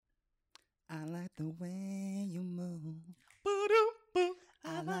I like the way you move. Boo-doo-boo.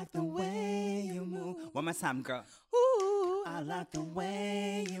 I like the way you move. One more time, girl. Ooh, I like the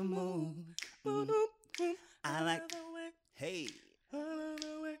way you move. Boo-doo-boo. I like. the way. Hey, I love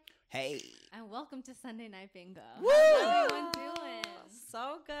the way. hey. And welcome to Sunday Night Bingo. Woo! How's everyone doing?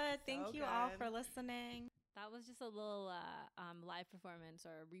 So good. Thank So you all good. for listening. That was just a little live performance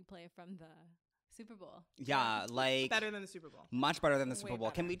or replay from the Super Bowl. Yeah, like Better than the Super Bowl. much better than the Super Way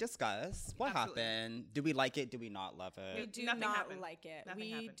Bowl. Can better. we discuss what Absolutely. happened? Do we like it? Do we not love We it? do Nothing not happened. like it. Nothing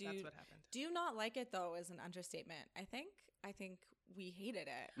we happened. do That's what happened. do not like it though is an understatement. I think we hated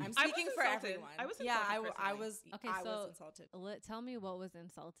it. I'm I was speaking for insulted. everyone. I was yeah, insulted I personally. was Okay, I so was insulted. Tell me what was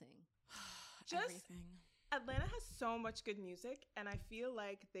insulting. Just- Everything. Atlanta has so much good music, and I feel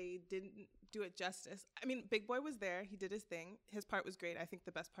like they didn't do it justice. I mean, Big Boy was there; he did his thing. His part was great. I think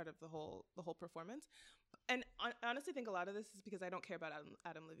the best part of the whole performance. And I honestly think a lot of this is because I don't care about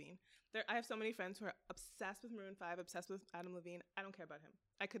Adam Levine. I have so many friends who are obsessed with Maroon 5, obsessed with Adam Levine. I don't care about him.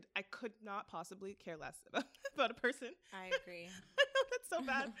 I could not possibly care less about a person. I agree. I know that's so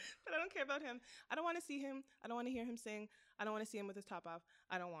bad, but I don't care about him. I don't want to see him. I don't want to hear him sing. I don't want to see him with his top off.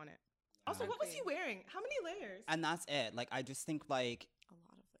 I don't want it. Also, I what was he agree. wearing? How many layers? And that's it. Like, I just think, like, A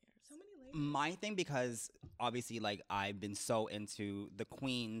lot of layers. So many layers. my thing, because obviously, like, I've been so into the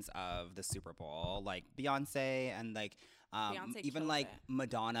queens of the Super Bowl, like Beyonce and, like, Beyonce even, kills like, it.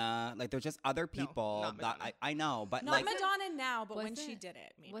 Madonna. Like, there's just other No, people not that Madonna. I know, but, Not like, Madonna now, but when she Wasn't- did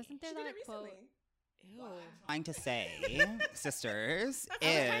it, maybe. Wasn't there She did that it quote? recently. Ew. trying to say, sisters, I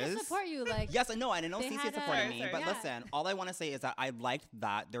was trying to is. support you. Like, Yes, I know, and I know They Cece had is supporting a- me, Sorry, but sorry. listen, all I want to say is that I liked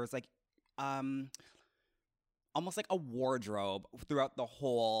that there was like, almost like a wardrobe throughout the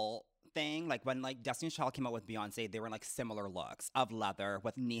whole thing. Like when like Destiny's Child came out with Beyonce, they were like similar looks of leather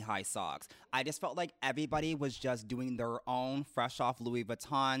with knee-high socks. I just felt like everybody was just doing their own fresh off Louis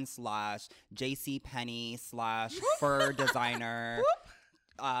Vuitton / J.C. Penney / fur designer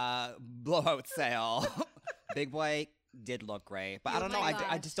blowout sale. Big Boy did look great, but I Oh don't know. my I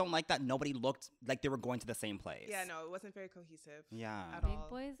gosh. just don't like that nobody looked like they were going to the same place. Yeah, no, it wasn't very cohesive. Yeah. At Big all.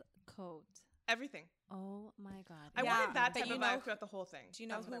 Boy's coat. Everything. Oh my God. I Yeah, wanted that but type you of know- vibe throughout the whole thing. Do you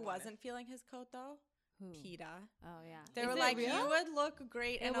know That's what I who wanted. wasn't feeling his coat though? Who? PETA. Oh yeah. They Is were it like, real? you would look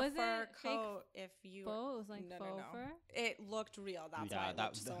great It in a wasn't fur fake coat if you. Faux? It was like No, faux no, no. fur? It looked real. That's why it that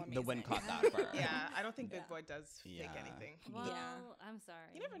looked so amazing. the wind caught that fur. Yeah, I don't think Big Yeah. Boy does fake Yeah. anything. Well, Yeah. I'm sorry.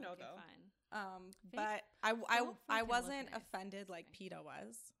 You never know, Okay, though. Fine. But faux I fur can look wasn't nice. offended like Nice. PETA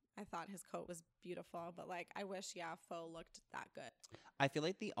was. I thought his coat was beautiful, but like I wish, faux looked that good. I feel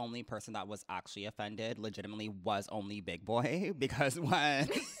like the only person that was actually offended legitimately was only Big Boy because when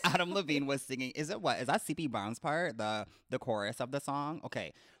Adam Levine was singing, is that CP Brown's part, the chorus of the song?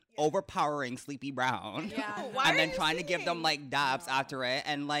 Okay. Overpowering Sleepy Brown. Yeah. Why and are then you trying to give them singing? like dabs No. after it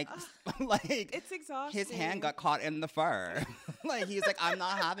and like like It's exhausting. his hand got caught in the fur. Like he's like, I'm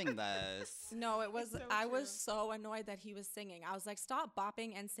not having this. No, it was. so I was true. so annoyed that he was singing. I was like, stop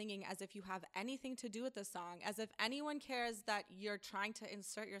bopping and singing as if you have anything to do with the song, as if anyone cares that you're trying to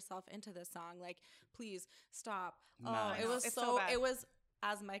insert yourself into the song. Like, please stop. No. Oh, I it know, was it's so so. bad. It was,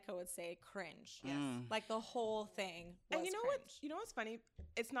 as Micah would say, cringe. Yes. Like the whole thing. Was And you know cringe. what? You know what's funny?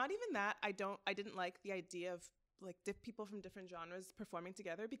 It's not even that I didn't like the idea of like people from different genres performing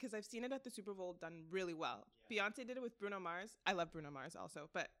together because I've seen it at the Super Bowl done really well. Beyonce did it with Bruno Mars. I love Bruno Mars also,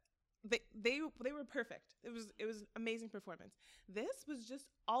 but they were perfect. It was amazing performance. This was just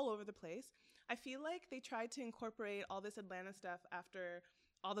all over the place. I feel like they tried to incorporate all this Atlanta stuff after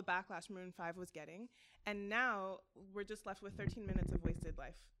all the backlash Maroon 5 was getting, and now we're just left with 13 minutes of wasted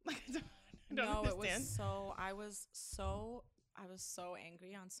life. Like I don't No, it understand. was so. I was so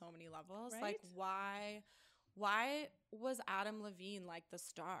angry on so many levels. Like, Right? why was Adam Levine like the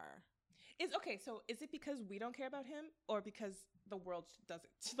star? So is it because we don't care about him or because the world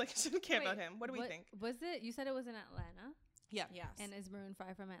shouldn't care about Wait, him? What do we think? Was it? You said it was in Atlanta, Yeah. Yes. and is Maroon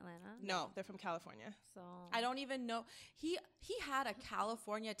 5 from Atlanta? No, they're from California. So I don't even know. He had a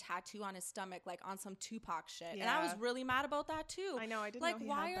California tattoo on his stomach, like on some Tupac shit, and I was Yeah. really mad about that too. I know, I didn't like, know he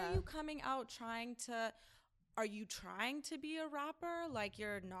why had are that. you coming out trying to? Are you trying to be a rapper? Like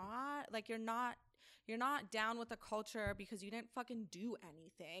you're not. Like you're not. You're not down with the culture because you didn't fucking do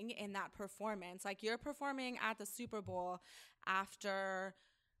anything in that performance. Like you're performing at the Super Bowl after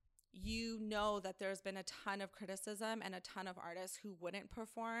you know that there's been a ton of criticism and a ton of artists who wouldn't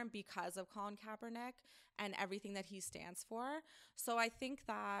perform because of Colin Kaepernick and everything that he stands for. So I think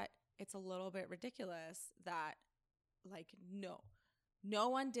that it's a little bit ridiculous that like no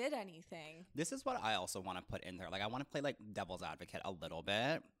one did anything. This is what I also want to put in there. Like I want to play like devil's advocate a little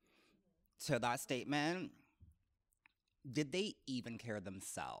bit to that statement. Did they even care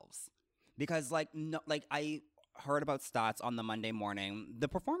themselves? because like no, like I heard about stats on the Monday morning. The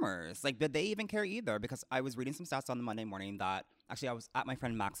performers, like, did they even care either? Because I was reading some stats on the Monday morning that actually I was at my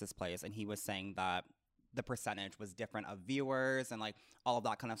friend Max's place, and he was saying that the percentage was different of viewers and like all of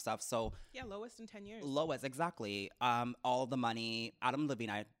that kind of stuff. So Yeah, lowest in 10 years. lowest, exactly. All the money, Adam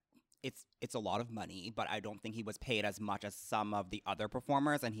Levine, it's a lot of money, but I don't think he was paid as much as some of the other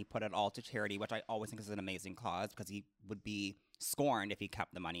performers, and he put it all to charity, which I always think is an amazing cause because he would be scorned if he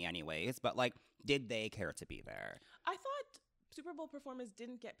kept the money anyways. But like, did they care to be there? I thought Super Bowl performers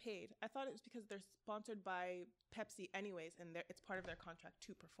didn't get paid. I thought it was because they're sponsored by Pepsi anyways, and it's part of their contract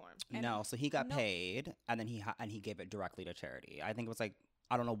to perform. And no, so he got no. paid, and then he gave it directly to charity. I think it was like,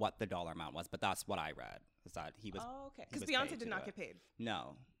 I don't know what the dollar amount was, but that's what I read, is that he was. Oh, okay. he Because was Beyonce paid did to not do get it. paid.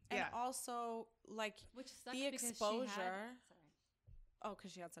 No. And Yeah. also, like, Which sucks the because exposure. Sorry. Oh,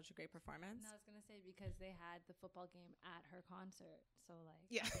 because she had such a great performance. No, I was gonna say because they had the football game at her concert, so like.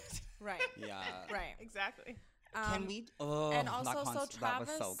 Yeah. Right. Yeah. Right. Exactly. Can we? Oh, and that also, so that was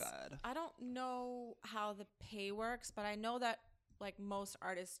Travis, so good. I don't know how the pay works, but I know that like most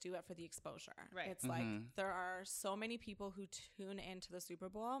artists do it for the exposure. Right. It's like Mhm. there are so many people who tune into the Super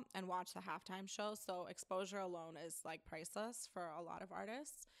Bowl and watch the halftime show, so exposure alone is like priceless for a lot of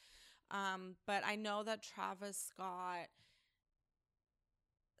artists. But I know that Travis Scott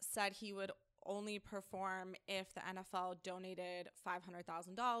said he would only perform if the NFL donated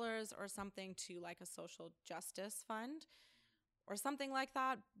 $500,000 or something to like a social justice fund or something like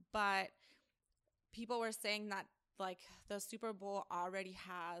that. But people were saying that like the Super Bowl already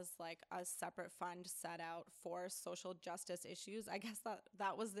has like a separate fund set out for social justice issues. I guess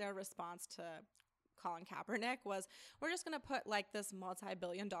that was their response to Colin Kaepernick was, we're just going to put like this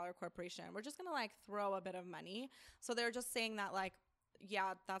multi-billion-dollar corporation. We're just going to like throw a bit of money. So they're just saying that like,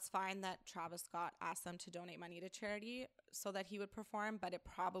 yeah, that's fine that Travis Scott asked them to donate money to charity so that he would perform, but it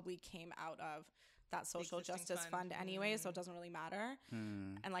probably came out of that social existing justice fund anyway, so it Mm. doesn't really matter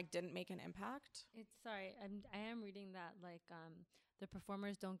Hmm. and like didn't make an impact. It's sorry. I am reading that like the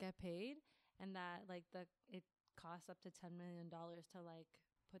performers don't get paid, and that like it costs up to $10 million to like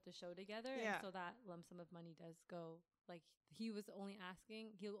put the show together, Yeah. and so that lump sum of money does go. Like he was only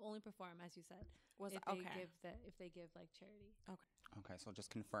asking, he'll only perform as you said Was if okay. they give like charity. Okay, so just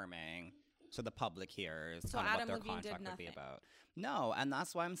confirming, so the public hears So kind of Adam what their Levine did contract would be nothing. about. No, and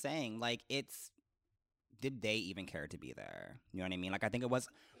that's why I'm saying, like, did they even care to be there? You know what I mean? Like, I think it was.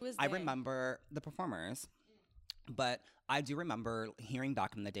 Who is I they? remember the performers, but I do remember hearing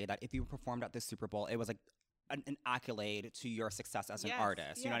back in the day that if you performed at the Super Bowl, it was like an accolade to your success as an Yes,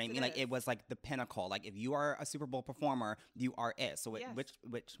 artist. You know what I yes, it mean? Like, is. it was like the pinnacle. Like, if you are a Super Bowl performer, you are it. So Yes.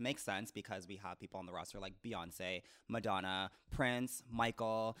 which makes sense because we have people on the roster like Beyonce, Madonna, Prince,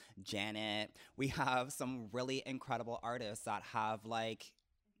 Michael, Janet. We have some really incredible artists that have like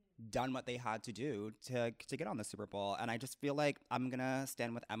done what they had to do to get on the Super Bowl. And I just feel like I'm gonna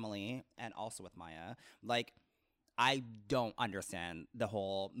stand with Emily and also with Maya. Like, I don't understand the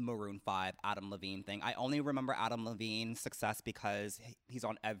whole Maroon 5 Adam Levine thing. I only remember Adam Levine's success because he's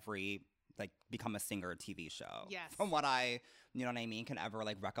on every like Become a Singer TV show. Yes. From what I, you know what I mean, can ever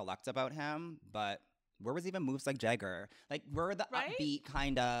like recollect about him. But where was even moves like Jagger? Like, where were the Right? upbeat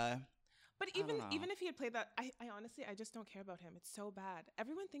kind of. But I don't know. even if he had played that, I honestly, I just don't care about him. It's so bad.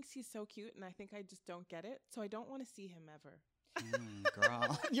 Everyone thinks he's so cute, and I think I just don't get it. So I don't want to see him ever.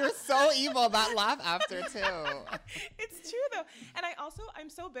 Girl, you're so evil. That laugh after too. It's true though, and I'm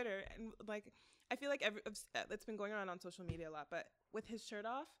so bitter, and like I feel like it's been going on social media a lot. But with his shirt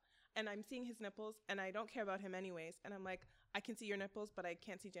off, and I'm seeing his nipples, and I don't care about him anyways, and I'm like, I can see your nipples, but I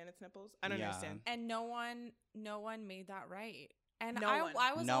can't see Janet's nipples. I don't Yeah. understand. And no one made that right. And No I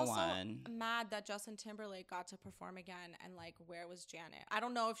one. was No also one. mad that Justin Timberlake got to perform again, and like, where was Janet? I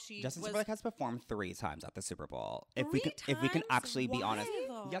don't know if she Justin was Timberlake has performed 3 times at the Super Bowl. If Three we can times? actually be honest.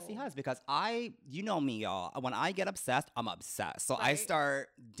 Why, Yes, he though? has, because you know me, y'all. When I get obsessed, I'm obsessed. So I Right. start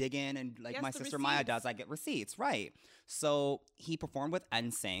digging, and like Yes, my the sister Maya receipts. does, I get receipts, right? So he performed with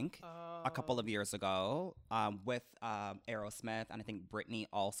NSYNC a couple of years ago with Aerosmith, and I think Britney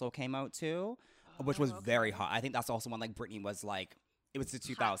also came out too, which was very hot. I think that's also when like Britney was like, it was the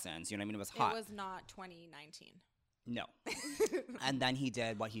 2000s, you know what I mean? It was hot. It was not 2019. No. And then he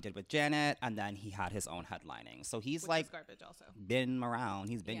did what he did with Janet, and then he had his own headlining. So he's Which like is garbage also. been around.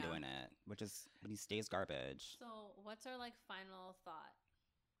 He's been Yeah. doing it, but he stays garbage. So what's our like final thought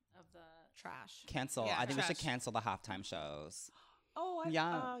of the Trash. Cancel. Yeah, I think we should trash. cancel the halftime shows. Oh,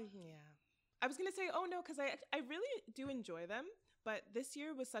 Yeah. yeah. I was gonna say, oh no, because I really do enjoy them, but this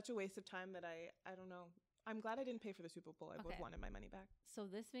year was such a waste of time that I don't know. I'm glad I didn't pay for the Super Bowl. I would have Okay. wanted my money back. So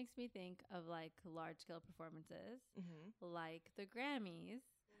this makes me think of like large scale performances, Mm-hmm. like the Grammys.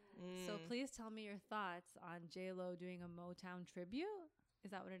 So please tell me your thoughts on J-Lo doing a Motown tribute.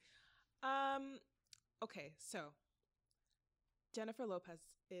 Is that what it? Okay, so Jennifer Lopez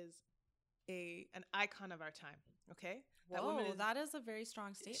is an icon of our time. Okay, Whoa, that is a very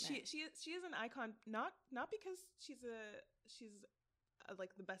strong statement. She is an icon, not because she's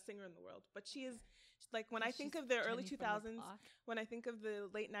like the best singer in the world, but she is like when I think of the early 2000s, when I think of the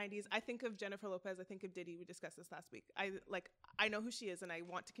late 90s, I think of Jennifer Lopez, I think of Diddy. We discussed this last week. I know who she is, and I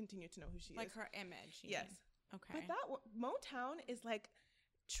want to continue to know who she is. Like her image. Yes. Mean. Okay. But that Motown is like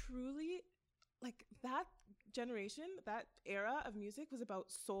truly like that generation, that era of music was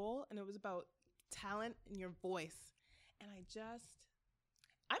about soul, and it was about talent and your voice. And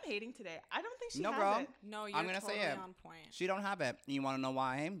I'm hating today. I don't think she has it. No, you're I'm gonna totally say it. on point. She don't have it. You want to know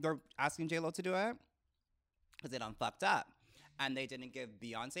why? They're asking J-Lo to do it because they done fucked up. And they didn't give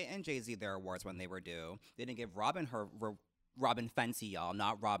Beyonce and Jay-Z their awards when they were due. They didn't give Robin Robin Fenty, y'all,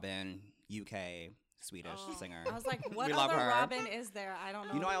 not Robin UK Swedish singer. I was like, what We love other her. Robin is there? I don't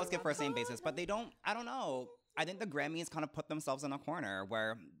know. You know, I always get first name basis, but they don't. I don't know. I think the Grammys kind of put themselves in a corner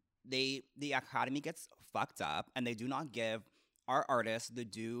where the Academy gets fucked up, and they do not give our artists the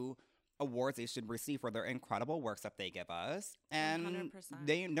due awards they should receive for their incredible works that they give us. And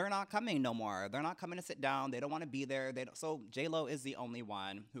 100%. they're not coming no more. They're not coming to sit down. They don't want to be there. So J-Lo is the only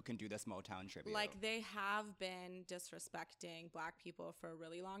one who can do this Motown tribute. Like, they have been disrespecting Black people for a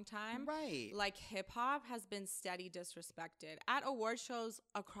really long time. Right. Like, hip-hop has been steady disrespected at award shows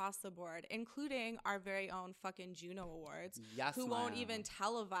across the board, including our very own fucking Juno Awards. Yes, who won't ma'am. even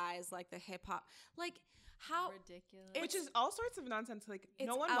televise, like, the hip-hop. Like, how... Ridiculous. Which is all sorts of nonsense. Like, no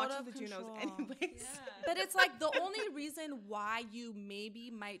it's one out watches of the Junos control. anyways. But it's like the only reason why you maybe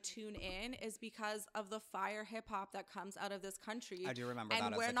might tune in is because of the fire hip hop that comes out of this country. I do remember that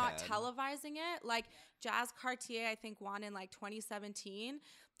and as we're a not kid. televising it. Like Jazz Cartier, I think, won in like 2017.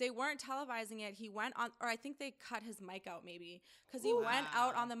 They weren't televising it. He went on, or I think they cut his mic out maybe because he went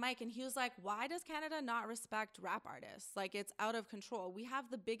out on the mic and he was like, why does Canada not respect rap artists? Like, it's out of control. We have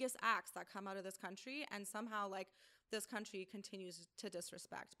the biggest acts that come out of this country, and somehow like this country continues to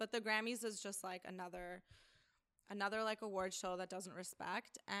disrespect. But the Grammys is just like another like award show that doesn't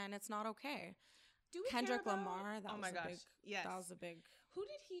respect, and it's not okay. Do we Kendrick care about- Lamar, that oh was my a gosh, big, yes. that was a big. Who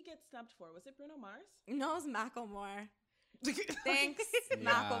did he get snubbed for? Was it Bruno Mars? No, it was Macklemore. Thanks, Yeah.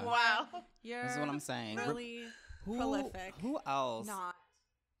 Macklemore. Wow. You're This is what I'm saying. really Who- prolific. Who else? Not.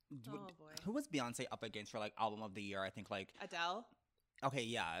 Oh, boy. Who was Beyonce up against for like album of the year? I think like Adele? okay,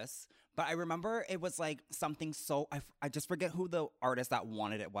 yes, but I remember it was like something so I just forget who the artist that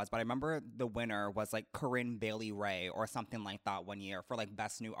wanted it was, but I remember the winner was like Corinne Bailey Rae or something like that one year for like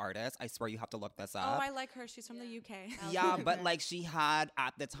best new artist. I swear you have to look this Oh, up. I like her. She's from the UK. Yeah, but like she had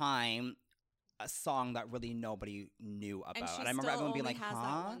at the time a song that really nobody knew about. she And I remember still everyone being only like, has that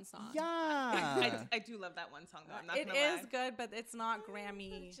huh? one song. Yeah. I do love that one song, though. I'm not It gonna lie. is good, but it's not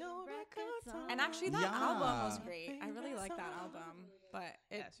Grammy. And And actually, that Yeah. album was great. I really like that album, but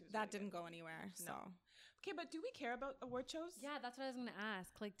Yeah, she was that really didn't go anywhere. So Okay, but do we care about award shows? Yeah, that's what I was gonna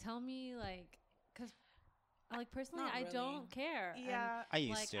ask. Like, tell me, like, cause, like, personally, Not I really. don't care. And, Yeah. I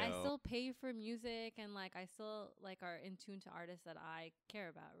used like, to. I still pay for music, and like, I still like are in tune to artists that I care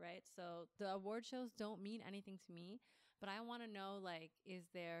about, right? So the award shows don't mean anything to me, but I want to know, like, is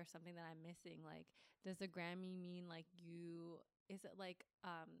there something that I'm missing? Like, does the Grammy mean like you? Is it like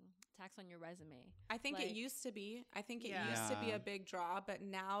tax on your resume? I think it Like- used to be. I think it Yeah. used to be Yeah. a big draw, but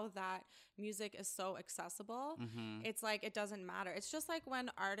now that music is so accessible, Mhm. it's like it doesn't matter. It's just like when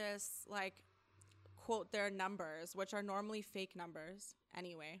artists like quote their numbers, which are normally fake numbers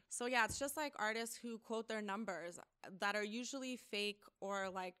anyway. So yeah, it's just like artists who quote their numbers that are usually fake or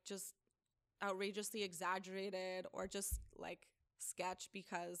like just outrageously exaggerated or just like sketch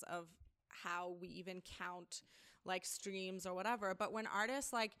because of how we even count like streams or whatever. But when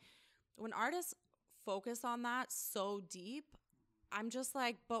artists focus on that so deep, I'm just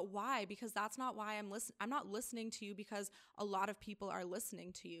like, but why? Because that's not why I'm not listening to you because a lot of people are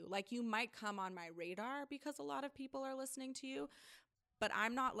listening to you. Like, you might come on my radar because a lot of people are listening to you, but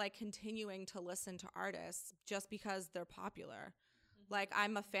I'm not like continuing to listen to artists just because they're popular. Like,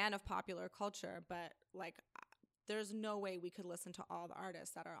 I'm a fan of popular culture, but like there's no way we could listen to all the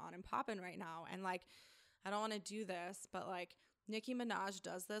artists that are on and poppin' right now. And like, I don't want to do this, but like Nicki Minaj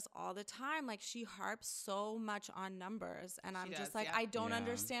does this all the time. Like, she harps so much on numbers. And I'm She just does, like, yeah. I don't Yeah.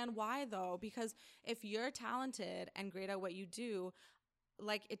 understand why though, because if you're talented and great at what you do,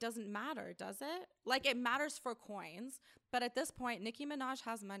 like, it doesn't matter, does it? Like, it matters for coins, but at this point, Nicki Minaj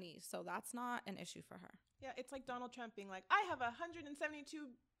has money, so that's not an issue for her. Yeah, it's like Donald Trump being like, I have 172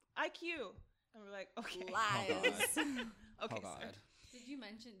 IQ. And we're like, okay. Lies. Okay, Oh, God. sir. Did you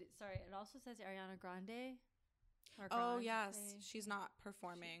mention? Sorry, it also says Ariana Grande. Or Oh Grande. yes, she's not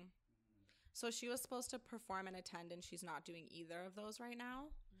performing. So she was supposed to perform and attend, and she's not doing either of those right now.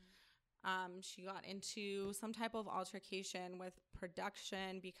 She got into some type of altercation with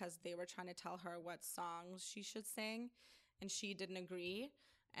production because they were trying to tell her what songs she should sing, and she didn't agree,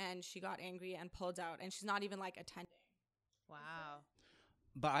 and she got angry and pulled out, and she's not even like attending. Wow.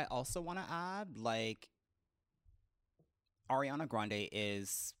 But I also want to add, like, Ariana Grande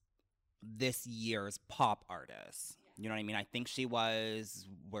is this year's pop artist. You know what I mean? I think she was,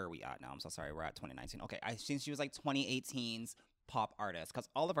 where are we at now? I'm so sorry. We're at 2019. Okay. I think she was like 2018's pop artist because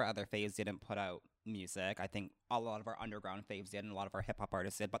all of our other faves didn't put out music. I think a lot of our underground faves did and a lot of our hip hop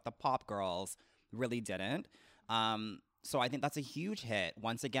artists did, but the pop girls really didn't. So I think that's a huge hit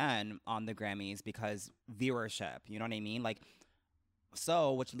once again on the Grammys because viewership, you know what I mean? Like,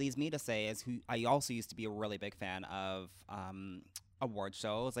 so which leads me to say is who I also used to be a really big fan of award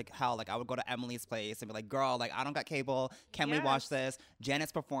shows. Like hell, like I would go to Emily's place and be like, girl, like I don't got cable. Can we watch this?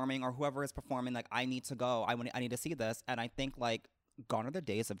 Janet's performing or whoever is performing, like I need to go. I need to see this. And I think like gone are the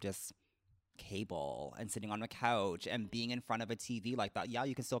days of just cable and sitting on a couch and being in front of a TV like that. Yeah,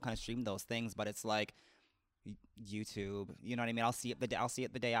 you can still kind of stream those things, but it's like YouTube, you know what I mean? I'll see it the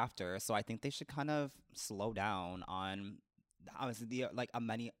day after. So I think they should kind of slow down on honestly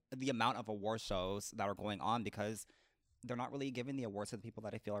the amount of award shows that are going on because they're not really giving the awards to the people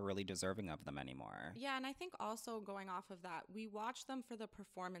that I feel are really deserving of them anymore. Yeah, and I think also going off of that, we watch them for the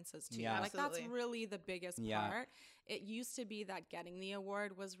performances too. Yeah. Like that's Absolutely. really the biggest Yeah. part. It used to be that getting the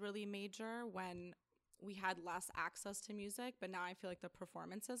award was really major when we had less access to music, but now I feel like the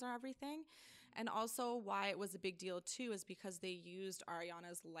performances are everything. And also why it was a big deal too is because they used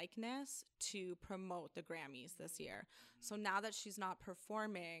Ariana's likeness to promote the Grammys this year. So now that she's not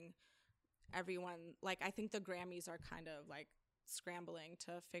performing, everyone, like I think the Grammys are kind of like scrambling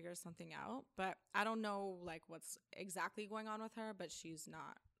to figure something out, but I don't know like what's exactly going on with her, but she's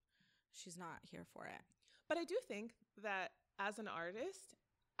not here for it. But I do think that as an artist,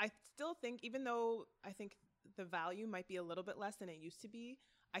 I still think, even though I think the value might be a little bit less than it used to be,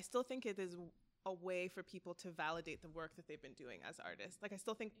 I still think it is a way for people to validate the work that they've been doing as artists. Like I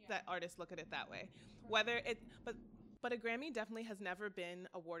still think that artists look at it that way. But a Grammy definitely has never been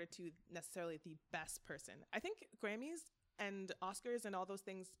awarded to necessarily the best person. I think Grammys and Oscars and all those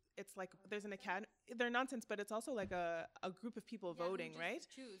things, it's like there's an academy. They're nonsense, but it's also like a group of people voting, right?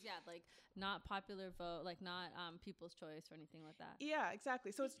 Choose, like not popular vote, like not people's choice or anything like that. Yeah,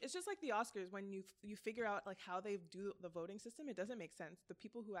 exactly. So it's just like the Oscars. When you figure out like how they do the voting system, it doesn't make sense. The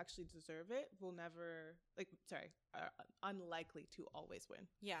people who actually deserve it will never are unlikely to always win.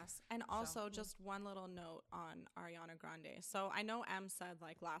 Yes. And also just one little note on Ariana Grande. So I know Em said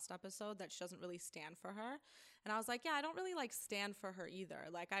like last episode that she doesn't really stand for her. And I was like, yeah, I don't really like stand for her either.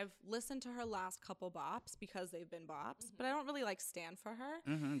 Like I've listened to her last couple bops because they've been bops, but I don't really like stand for her.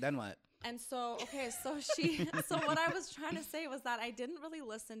 Then what? And so, okay, so so what I was trying to say was that I didn't really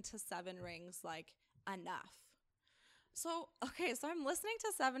listen to Seven Rings like enough. So, okay, so I'm listening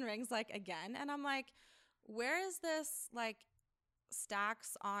to Seven Rings like again, and I'm like, where is this like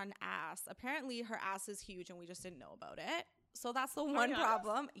stacks on ass? Apparently her ass is huge and we just didn't know about it. So that's the one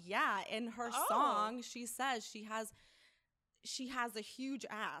problem. Yeah, in her song, she says she has a huge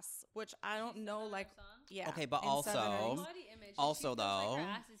ass, which I don't know like yeah. Okay, but in also Seven Rings. Body image. Also, If she feels though- like her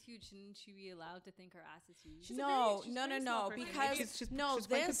ass is huge, shouldn't she be allowed to think her ass is huge? She's No, very no, small person. because She's no,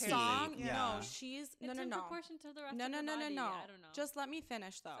 quite this petite, song, yeah. no, she's It's no, in no. proportion to the rest No, of no, her no, no, body. no. I don't know. Just let me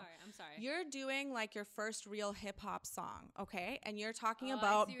finish though. Sorry, I'm sorry. You're doing like your first real hip hop song, okay? And you're talking Oh, I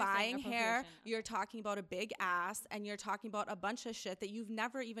about see what you're saying, buying hair, appropriation. you're talking about a big ass, and you're talking about a bunch of shit that you've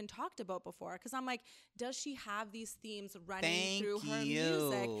never even talked about before. Because I'm like, does she have these themes running Thank through her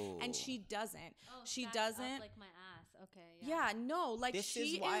music? you. And she doesn't. Oh, she stacked doesn't. up like my ass. Okay. Yeah, no, like This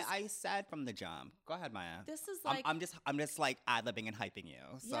she is why I said from the jump. Go ahead, Maya. This is like I'm just like ad-libbing and hyping you.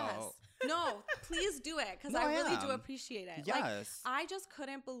 So yes. No, please do it because No, I I really do am. appreciate it. Yes. Like, I just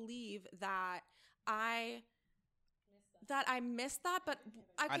couldn't believe that I missed that, but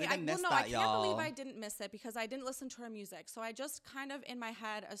okay, didn't miss I that, can't believe y'all. I didn't miss it because I didn't listen to her music. So I just kind of in my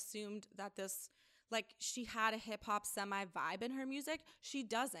head assumed that this like she had a hip hop semi vibe in her music. She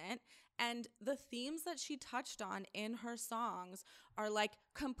doesn't. And the themes that she touched on in her songs are like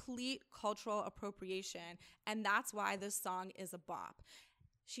complete cultural appropriation. And that's why this song is a bop.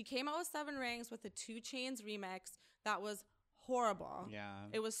 She came out with Seven Rings with the 2 Chainz remix that was horrible. yeah.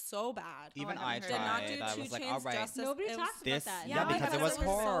 It was so bad. Even I I haven't Did heard not tried. do I 2 was like, Chainz all right. justice. Nobody It talks This- about that. yeah, because it was so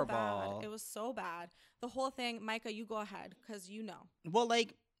horrible. bad. It was so bad. The whole thing, Micah, you go ahead because you know. Well,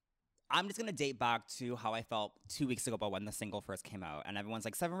 like, I'm just gonna date back to how I felt 2 weeks ago about when the single first came out, and everyone's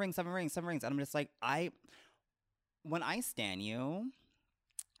like 7 rings, 7 rings, 7 rings, and I'm just like, when I stan you,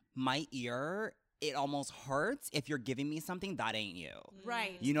 my ear, it almost hurts if you're giving me something that ain't you.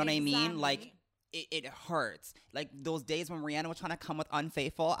 Right. You know what I mean? Like, Exactly. it hurts. Like those days when Rihanna was trying to come with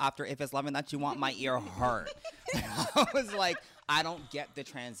Unfaithful after If It's Loving That You Want, my ear hurt. I was like, I don't get the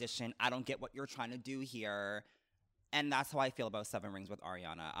transition. I don't get what you're trying to do here. And that's how I feel about 7 Rings with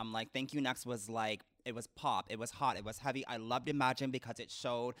Ariana. I'm like, Thank You Next was like, it was pop, it was hot, it was heavy. I loved Imagine because it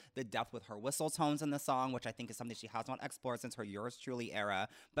showed the depth with her whistle tones in the song, which I think is something she has not explored since her Yours Truly era.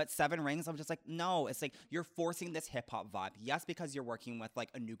 But 7 Rings, I'm just like, no, it's like you're forcing this hip hop vibe. Yes, because you're working with like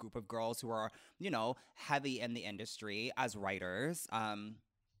a new group of girls who are, you know, heavy in the industry as writers.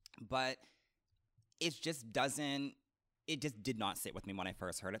 But it just doesn't. It just did not sit with me when I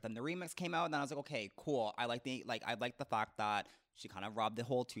first heard it. Then the remix came out, and then I was like, okay, cool. I like the fact that she kind of robbed the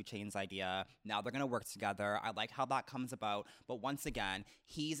whole 2 Chainz idea. Now they're gonna work together. I like how that comes about. But once again,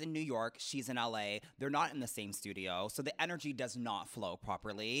 he's in New York, she's in LA. They're not in the same studio, so the energy does not flow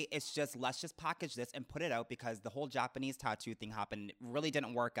properly. It's just, let's just package this and put it out, because the whole Japanese tattoo thing happened. It really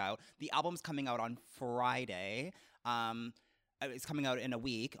didn't work out. The album's coming out on Friday. It's coming out in a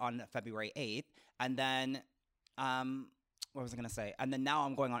week on February 8th, and then. What was I gonna say? And then now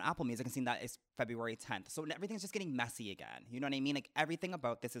I'm going on Apple Music and seeing that it's February 10th. So everything's just getting messy again. You know what I mean? Like everything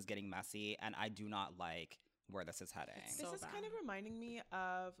about this is getting messy, and I do not like where this is heading. This is kind of reminding me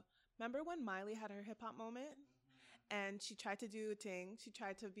of, remember when Miley had her hip hop moment? And she tried to do a thing. She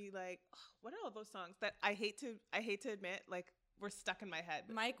tried to be like, what are all those songs that I hate to admit, like, were stuck in my head.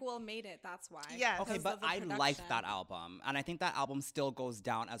 Mike Will made it. That's why. Yes. Okay, 'Cause but of the I liked production. that album, and I think that album still goes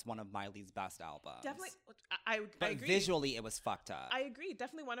down as one of Miley's best albums. Definitely, I But agree. visually, it was fucked up. I agree.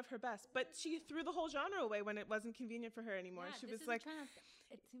 Definitely one of her best. But she threw the whole genre away when it wasn't convenient for her anymore. Yeah, She this was is like,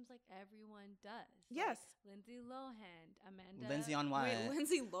 it seems like everyone does. Yes. Like Lindsay Lohan, Amanda. Lindsay on what? Wait,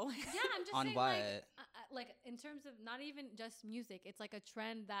 Lindsay Lohan. Yeah, I'm just On saying, what? like in terms of not even just music, it's like a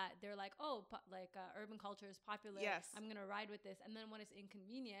trend that they're like, oh, urban culture is popular. Yes. I'm gonna ride with this, and then when it's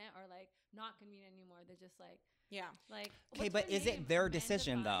inconvenient or like not convenient anymore, they're just like, Yeah. like. Okay, what's but her is it name? their Amanda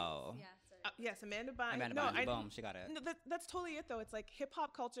decision, Bynes? though? Yeah. Sorry. yes, Amanda Bynes. Amanda no, Bynes, boom, she got it. No, that's totally it, though. It's like hip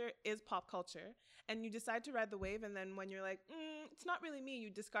hop culture is pop culture, and you decide to ride the wave, and then when you're like, it's not really me, you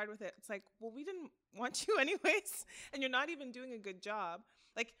discard with it. It's like, well, we didn't want you anyways, and you're not even doing a good job.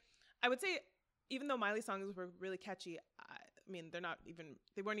 Like, I would say, even though Miley songs were really catchy, I mean,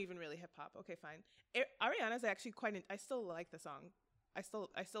 they weren't even really hip hop. Okay, fine. Ariana's actually I still like the song. I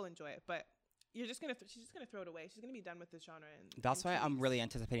still enjoy it, but she's just gonna throw it away. She's gonna be done with this genre. That's why I'm really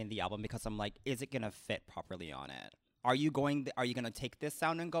anticipating the album, because I'm like, is it gonna fit properly on it? Are you gonna take this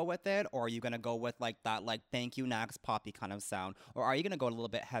sound and go with it, or are you gonna go with like that like Thank You Next poppy kind of sound, or are you gonna go a little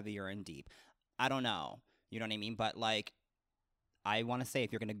bit heavier and deep? I don't know. You know what I mean? But like, I want to say,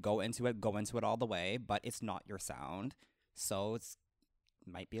 if you're gonna go into it all the way. But it's not your sound, so it's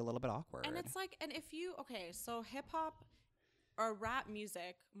might be a little bit awkward. And it's like, and if you, okay, so hip hop or rap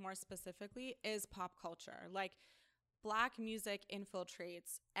music more specifically is pop culture. Like, Black music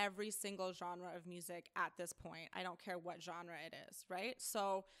infiltrates every single genre of music at this point. I don't care what genre it is, right?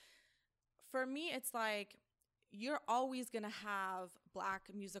 So for me, it's like, you're always going to have Black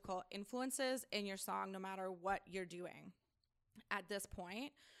musical influences in your song no matter what you're doing at this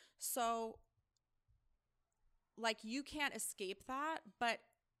point. So like, you can't escape that, but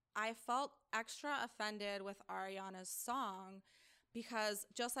I felt extra offended with Ariana's song because,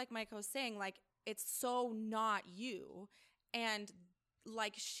 just like Mike was saying, like, it's so not you. And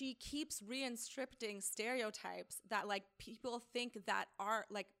like, she keeps reinscripting stereotypes that like people think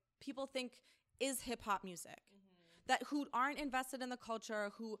is hip hop music. That who aren't invested in the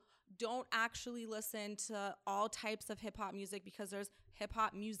culture, who don't actually listen to all types of hip hop music, because there's hip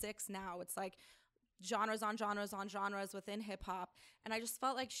hop musics now. It's like genres on genres on genres within hip hop. And I just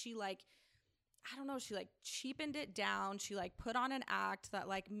felt like she like, I don't know, she like cheapened it down. She like put on an act that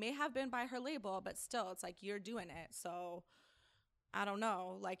like may have been by her label, but still it's like, you're doing it. So I don't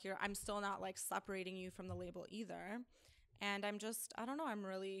know, like I'm still not like separating you from the label either. And I don't know, I'm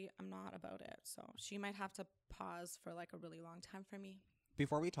not about it. So she might have to pause for like a really long time for me.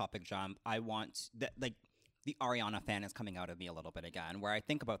 Before we topic jump, I want that, like, the Ariana fan is coming out of me a little bit again, where I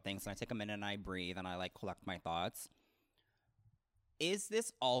think about things and I take a minute and I breathe and I like collect my thoughts. Is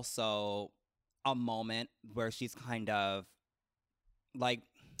this also a moment where she's kind of like,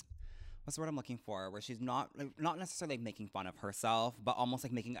 what's the word I'm looking for? Where she's not necessarily making fun of herself, but almost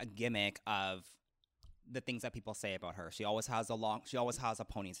like making a gimmick of the things that people say about her. She always has a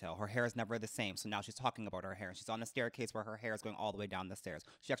ponytail. Her hair is never the same. So now she's talking about her hair. And she's on a staircase where her hair is going all the way down the stairs.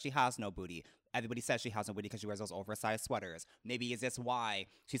 She actually has no booty. Everybody says she has no booty because she wears those oversized sweaters. Maybe is this why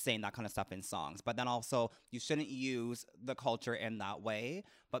she's saying that kind of stuff in songs? But then also, you shouldn't use the culture in that way.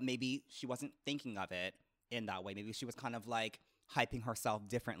 But maybe she wasn't thinking of it in that way. Maybe she was kind of like hyping herself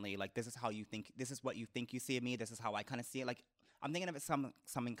differently. Like, this is how you think, this is what you think you see of me. This is how I kind of see it. Like, I'm thinking of it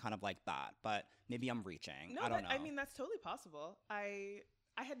something kind of like that, but maybe I'm reaching. No, I don't know. I mean, that's totally possible.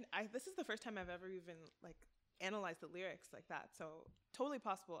 This is the first time I've ever even like analyzed the lyrics like that. So totally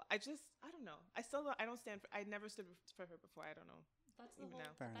possible. I don't know. I don't stand for, I never stood for her before. I don't know.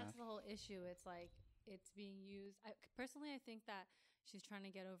 That's the whole issue. It's like, it's being used. Personally, I think that she's trying to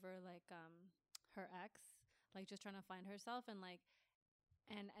get over like, her ex, like just trying to find herself and like,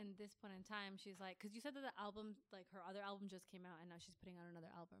 and this point in time, she's like, because you said that the album, like her other album just came out and now she's putting out another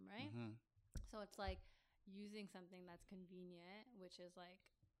album, right? Mm-hmm. So it's like using something that's convenient, which is like,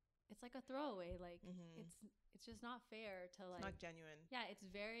 it's like a throwaway. Like it's just not fair to like. It's not genuine. Yeah, it's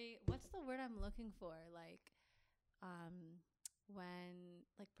very. What's the word I'm looking for? Like, when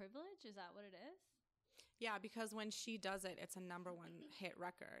like privilege, is that what it is? Yeah, because when she does it, it's a #1 hit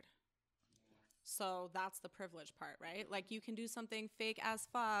record. So that's the privilege part, right? Like you can do something fake as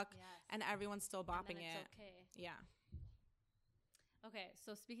fuck, and everyone's still bopping it. Okay. Yeah. Okay,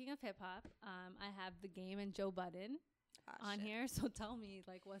 so speaking of hip hop, I have The Game and Joe Budden on here. So tell me,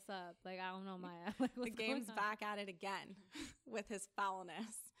 like, what's up? Like, I don't know, Maya. Like, The Game's back at it again with his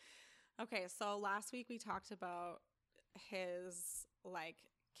foulness. Okay, so last week we talked about his like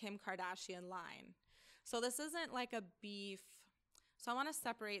Kim Kardashian line. So this isn't like a beef. So I want to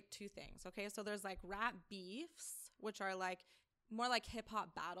separate two things, okay? So there's like rap beefs, which are like more like hip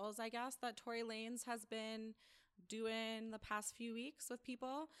hop battles, I guess, that Tory Lanez has been doing the past few weeks with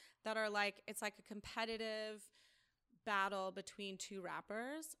people that are like, it's like a competitive battle between two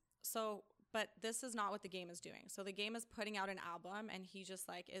rappers. So, but this is not what The Game is doing. So The Game is putting out an album and he just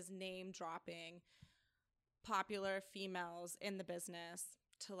like is name dropping popular females in the business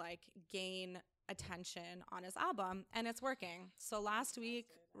to like gain attention on his album, and it's working. So last week,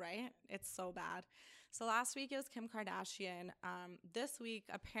 right? It's so bad. So last week it was Kim Kardashian. This week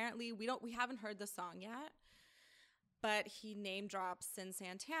apparently we haven't heard the song yet, but he name drops Sin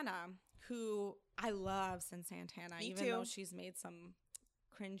Santana, who I love. Sin Santana, even though she's made some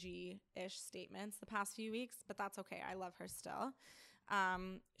cringy-ish statements the past few weeks, but that's okay. I love her still.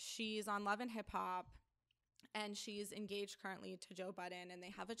 She's on Love and Hip Hop, and she's engaged currently to Joe Budden, and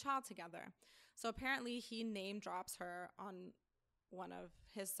they have a child together. So apparently he name drops her on one of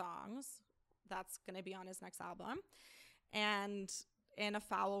his songs that's going to be on his next album. And in a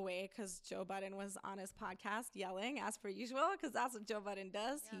foul way, because Joe Budden was on his podcast yelling, as per usual, because that's what Joe Budden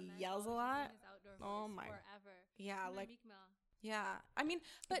does. Yeah, he yells a lot. Oh my. Forever. Yeah, Even like Meek Mill. Yeah. I mean,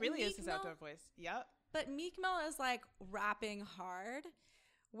 but it really Meek is his Mill, outdoor voice. Yep. But Meek Mill is like rapping hard,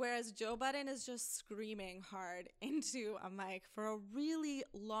 whereas Joe Budden is just screaming hard into a mic for a really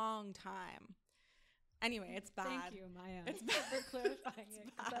long time. Anyway, it's bad. Thank you, Maya. It's bad for clarifying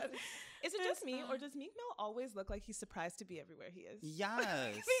it. Bad. Is it just me, or does Meek Mill always look like he's surprised to be everywhere he is? Yes.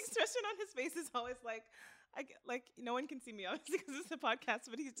 The expression on his face is always like, no one can see me obviously because it's a podcast,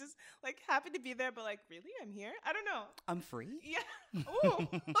 but he's just like happy to be there, but like, really, I'm here? I don't know. I'm free? Yeah. Ooh.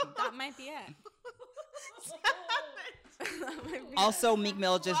 That might be it. Also, Meek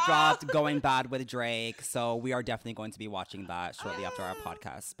Mill just dropped Going Bad with Drake, so we are definitely going to be watching that shortly after our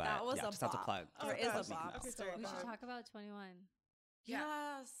podcast. But that was yeah, a just have to bop. plug. There is a Meek bop. Mill. Okay, sorry. We should talk about 21. Yeah.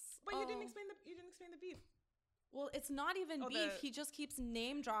 Yes. But you didn't explain the beef. Well, it's not even Oh, beef. He just keeps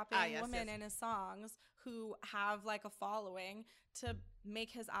name dropping women in his songs who have like a following to make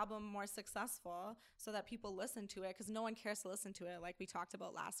his album more successful so that people listen to it, because no one cares to listen to it, like we talked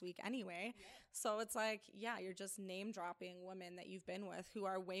about last week anyway. Yeah. So it's like, yeah, you're just name dropping women that you've been with who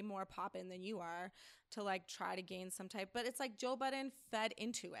are way more poppin' than you are to like try to gain some type. But it's like Joe Budden fed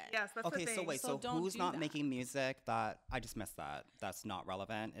into it. Yes, that's okay, the thing. so wait, so don't who's do not that. making music that I just missed that? That's not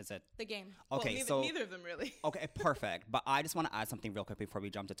relevant, is it? The Game. Okay, well, neither of them really. Okay, perfect. But I just want to add something real quick before we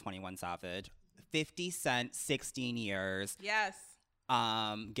jump to 21 Savage. 50 Cent, 16 years. Yes.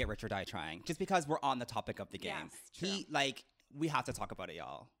 Get Rich or Die Trying. Just because we're on the topic of The Game. Yes, true. We have to talk about it,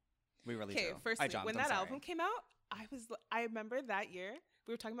 y'all. We really do. Okay, firstly, when that album came out, I remember that year,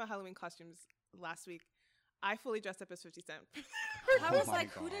 we were talking about Halloween costumes last week. I fully dressed up as 50 Cent. I was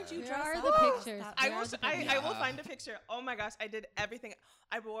like, who did you Where dress are up the as? pictures? I will find a picture. Oh my gosh, I did everything.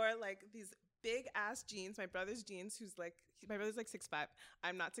 I wore like these big ass jeans, my brother's jeans, my brother's like 6'5".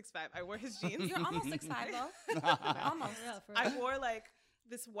 I'm not 6'5". I wore his jeans. You're almost 6'5" though. Almost. Yeah, for I real. wore like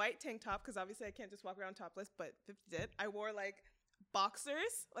this white tank top, because obviously I can't just walk around topless, but 50 did. I wore like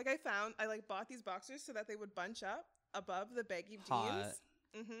boxers. Like I like bought these boxers so that they would bunch up above the baggy Hot. jeans.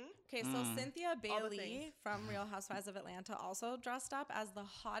 Mm-hmm. Okay, so Cynthia All the Bailey things. from Real Housewives of Atlanta also dressed up as the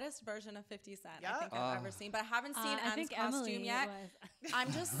hottest version of 50 Cent I Yeah. think I've ever seen, but I haven't seen I M's think costume Emily yet. was.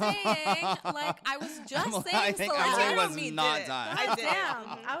 I'm just saying, like, I was just saying. I think celebrity. Emily was Me did not it. done. I God did. damn.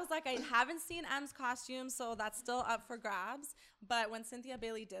 Mhm. I was like, I haven't seen M's costume, so that's still up for grabs. But when Cynthia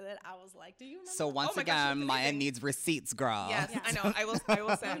Bailey did it, I was like, do you remember? So once Oh my gosh, again, that's Maya amazing. needs receipts, girl. Yes, Yes. I know. I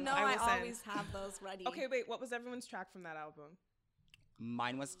will send. you know, I I will send. always have those ready. Okay, wait. What was everyone's track from that album?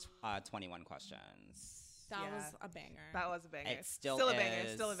 Mine was 21 Questions. That Yeah. was a banger. That was a banger. It still a banger.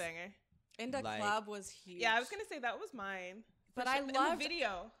 is. Still a banger. In the like- club was huge. Yeah, I was gonna say that was mine. But For I sure. And loved the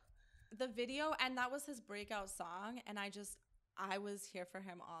video. the video, and that was his breakout song, and I was here for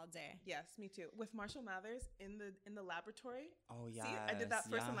him all day. Yes, me too. With Marshall Mathers in the laboratory. Oh yeah. See, I did that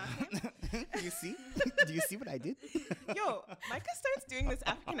first and last name. Do you see? Do you see what I did? Yo, Micah starts doing this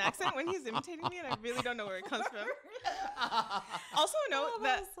African accent when he's imitating me, and I really don't know where it comes from. Also note Oh, that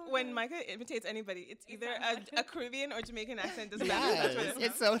that was so when good. Micah imitates anybody, it's either sounds like a Caribbean or Jamaican accent. Doesn't matter. That's where Yes, it's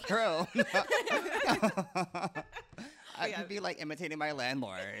it's so true. I yeah. could be like imitating my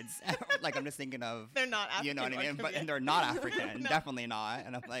landlords. Like I'm just thinking of, They're not African. you know what I or mean? But Caribbean. and they're not African, No. definitely not.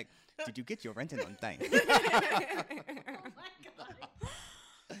 And I'm like, did you get your rent in on time? Oh my god.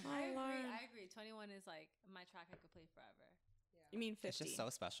 My Lord. I agree. 21 is like my track I could play forever. You mean 50? It's just so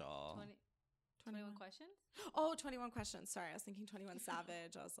special. 21 questions? Oh, 21 questions. Sorry, I was thinking 21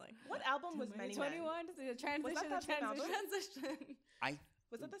 Savage. I was like, What album was Many Men? 21? The transition. Was that the that same album? transition. I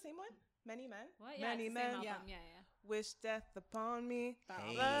Was that the same one? Many Men? What? Yeah, Many it's the same Men. album. yeah. Yeah, Wish death upon me.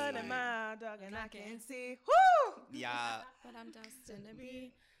 Hey. Blood in my dog and I Okay. can't see. Woo! yeah. but I'm destined to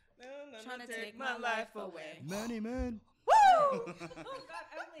be. No, Trying to take my life away. Many men. Woo! Oh god,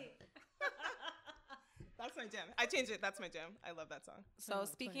 Emily. That's my jam. I changed it. That's my jam. I love that song. So 21,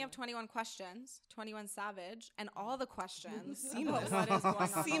 speaking of 21 questions, 21 Savage, and all the questions Seamless. about what is going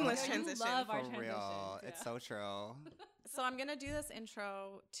on. Seamless You transition. love our For real. transitions, It's yeah. so true. So I'm gonna do this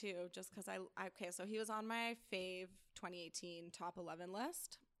intro too, just because okay. So he was on my fave 2018 top 11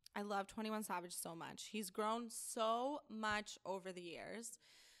 list. I love 21 Savage so much. He's grown so much over the years.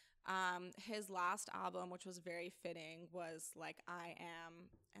 His last album, which was very fitting, was like I Am,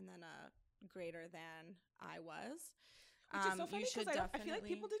 and then a Greater Than I Was. Which is so funny you should because I feel like definitely-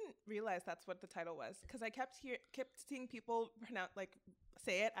 people didn't realize that's what the title was because I kept seeing people pronounce like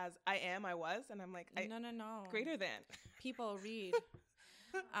say it as I am, I was, and I'm like, No. greater than. People read.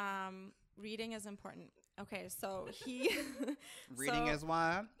 Reading is important. Okay, so he Reading so- is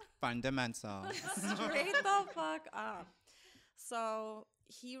what? Fundamental. straight the fuck up. So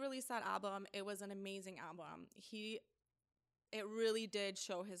he released that album. It was an amazing album. It really did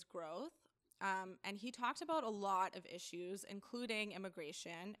show his growth. And he talked about a lot of issues, including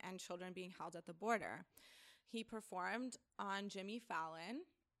immigration and children being held at the border. He performed on Jimmy Fallon,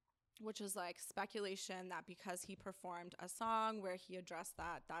 which is like speculation that because he performed a song where he addressed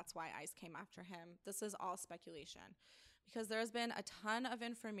that, that's why ICE came after him. This is all speculation because there's been a ton of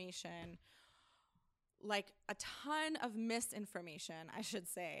information, like a ton of misinformation, I should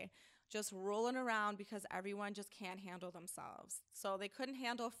say, just rolling around because everyone just can't handle themselves. So they couldn't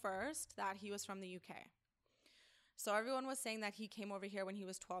handle first that he was from the UK. So everyone was saying that he came over here when he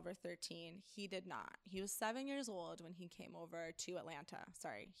was 12 or 13. He did not. He was 7 years old when he came over to Atlanta.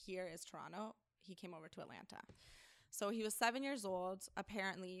 Sorry, here is Toronto. He came over to Atlanta. So he was 7 years old,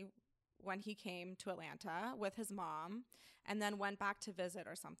 apparently, when he came to Atlanta with his mom and then went back to visit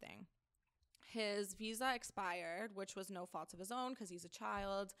or something. His visa expired, which was no fault of his own because he's a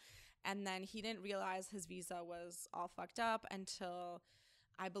child. And then he didn't realize his visa was all fucked up until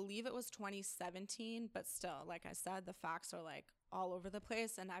I believe it was 2017. But still, like I said, the facts are like all over the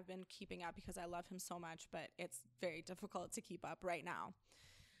place. And I've been keeping up because I love him so much, but it's very difficult to keep up right now.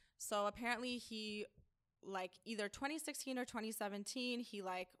 So apparently he like either 2016 or 2017, he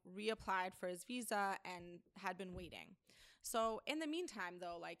like reapplied for his visa and had been waiting. So in the meantime,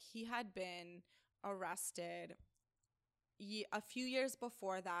 though, like he had been arrested a few years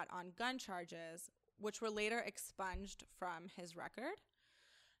before that on gun charges, which were later expunged from his record.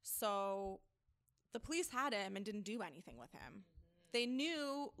 So the police had him and didn't do anything with him. They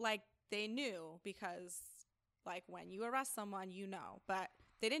knew because like when you arrest someone, you know, but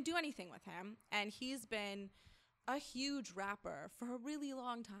they didn't do anything with him. And he's been a huge rapper for a really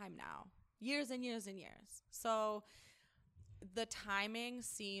long time now, years and years and years. So the timing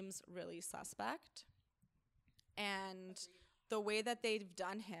seems really suspect. And the way that they've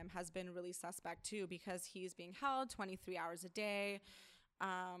done him has been really suspect too, because he's being held 23 hours a day.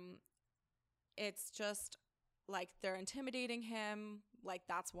 It's just like they're intimidating him. Like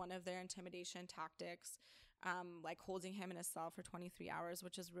that's one of their intimidation tactics. Like holding him in a cell for 23 hours,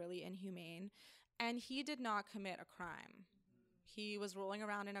 which is really inhumane. And he did not commit a crime. He was rolling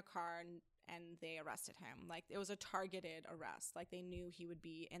around in a car and they arrested him. Like it was a targeted arrest. Like they knew he would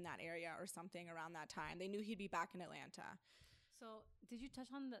be in that area or something around that time. They knew he'd be back in Atlanta. So did you touch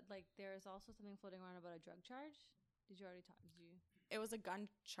on that? Like there's also something floating around about a drug charge. Did you already talk? Did you? It was a gun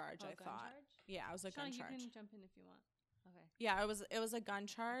charge, I thought. Charge? Yeah, it was a gun Shauna, charge. you can jump in if you want. Okay. Yeah, it was a gun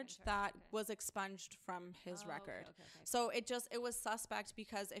charge that okay. was expunged from his Oh, record. Okay. So it was suspect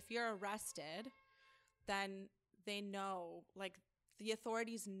because if you're arrested, then they know, like the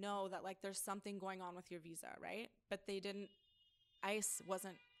authorities know that like there's something going on with your visa, right? But they didn't. ICE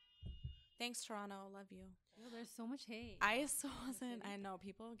wasn't. Thanks, Toronto. Love you. Yo, there's so much hate. ICE wasn't. I know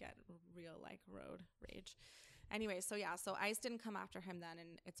people get real like road rage. Anyway, so yeah, so ICE didn't come after him then,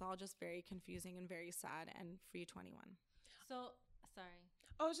 and it's all just very confusing and very sad. And free 21. So sorry.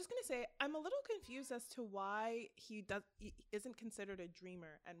 I was just gonna say I'm a little confused as to why he isn't considered a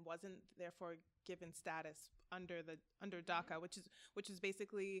dreamer and wasn't therefore given status under DACA, which is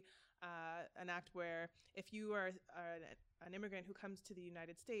basically an act where if you are an immigrant who comes to the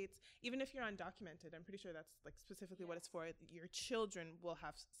United States, even if you're undocumented, I'm pretty sure that's like specifically what it's for. Your children will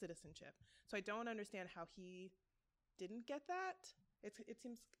have citizenship. So I don't understand how he didn't get that. It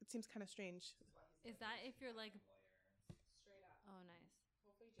seems kind of strange. Is that if you're like Oh, nice.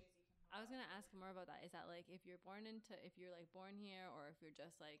 Hopefully Jay-Z can. I was gonna ask more about that. Is that like if you're like born here, or if you're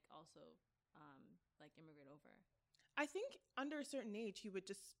just like also like immigrant over? I think under a certain age he would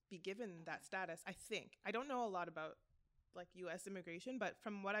just be given that status. I think. I don't know a lot about like U.S. immigration, but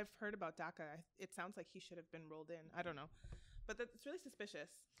from what I've heard about DACA, it sounds like he should have been rolled in. I don't know, but it's really suspicious.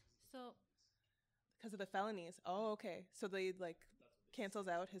 So because of the felonies. Oh, okay. So they like cancels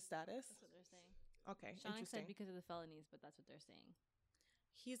out his status. that's what they're saying. Okay, Shauna interesting. said because of the felonies, but that's what they're saying.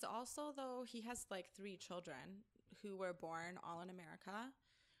 He's also, though, he has like 3 children who were born all in America.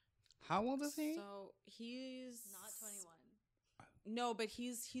 How old is he? So he's Not 21. No, but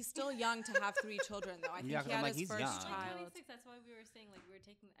he's still young to have 3 children, though. I think Yeah, he 'cause I'm had like, his he's first young. child. Like 26. That's why we were saying like we were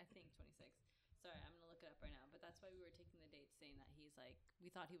taking. I think 26. Sorry, I'm gonna look it up right now. But that's why we were taking the dates, saying that he's like we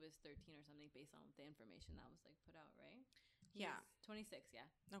thought he was 13 or something based on the information that was like put out, right? Yeah. 26. Yeah.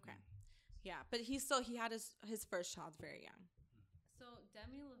 Okay. Yeah, but he had his first child very young. So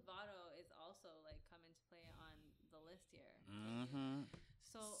Demi Lovato is also like come into play on the list here. Mm-hmm.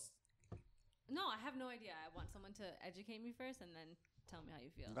 So no, I have no idea. I want someone to educate me first and then tell me how you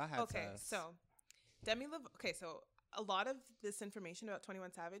feel. Go ahead, Okay, sis. so so a lot of this information about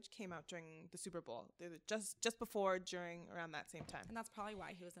 21 Savage came out during the Super Bowl. Just before, during, around that same time. And that's probably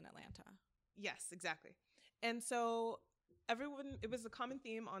why he was in Atlanta. Yes, exactly. And so it was a common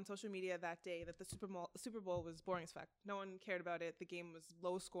theme on social media that day that the Super Bowl was boring as fuck. No one cared about it. The game was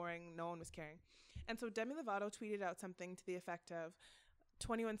low scoring. No one was caring. And so Demi Lovato tweeted out something to the effect of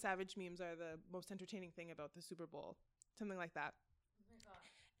 21 Savage memes are the most entertaining thing about the Super Bowl. Something like that. Oh my God.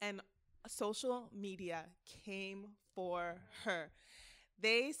 And social media came for her.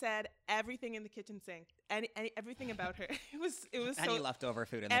 They said everything in the kitchen sink, and everything about her. It was Any so leftover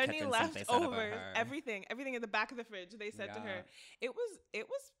food in the any kitchen sink, they said about leftovers, her. everything in the back of the fridge. They said to her, Yeah. it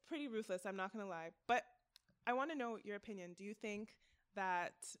was pretty ruthless. I'm not gonna lie, but I want to know your opinion. Do you think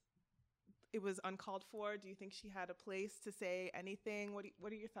that it was uncalled for? Do you think she had a place to say anything? What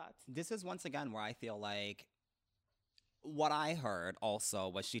are your thoughts? This is once again where I feel like what I heard also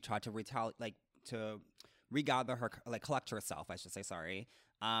was she tried to regather her, like collect herself, I should say, sorry,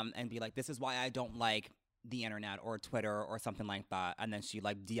 and be like, this is why I don't like the internet or Twitter or something like that, and then she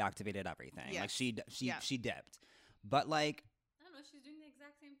like deactivated everything. Yes. Like Yeah. she dipped, but like, I don't know. She's doing the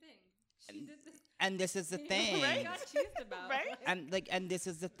exact same thing. She did this. and this is the What thing, I got cheesed about. Right? and this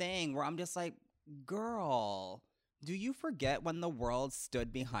is the thing where I'm just like, girl, do you forget when the world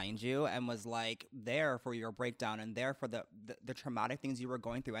stood behind you and was like there for your breakdown and there for the traumatic things you were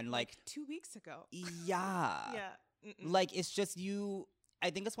going through, and like 2 weeks ago. yeah. Yeah. Mm-mm. Like, it's just I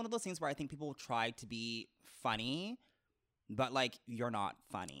think it's one of those things where I think people try to be funny, but like, you're not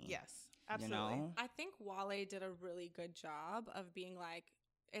funny. Yes. Absolutely. You know? I think Wale did a really good job of being like,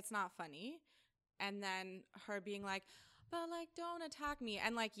 it's not funny. And then her being like, but like, don't attack me.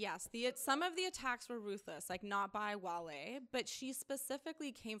 And like, yes, some of the attacks were ruthless, like not by Wale, but she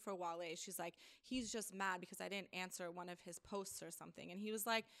specifically came for Wale. She's like, he's just mad because I didn't answer one of his posts or something. And he was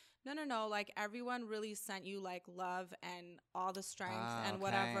like, no, like everyone really sent you like love and all the strength and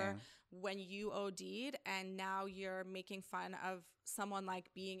whatever when you OD'd, and now you're making fun of someone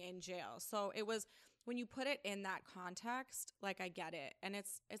like being in jail. So it was when you put it in that context, like I get it. And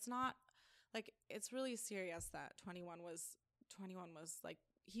it's not like, it's really serious that 21 was like,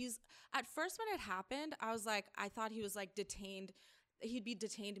 he's at first when it happened, I was like, I thought he was like detained. He'd be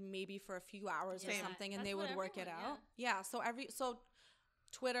detained maybe for a few hours or Yeah. something, and That's they what would work it everyone- out. Yeah. So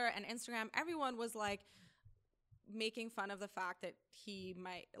Twitter and Instagram, everyone was like making fun of the fact that he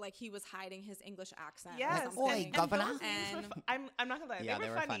was hiding his English accent. Yes, or something. Oi, governor. those memes were And- I'm not gonna lie, Yeah, they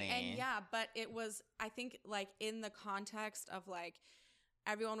were funny. And yeah, but it was, I think, like in the context of like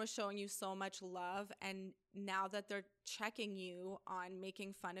everyone was showing you so much love, and now that they're checking you on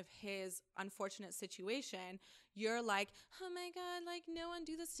making fun of his unfortunate situation, you're like, oh my God, like no one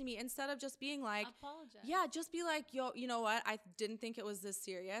do this to me, instead of just being like, Apologize. yeah, just be like, yo, you know what? I didn't think it was this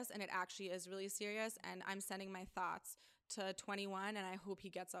serious, and it actually is really serious, and I'm sending my thoughts to 21, and I hope he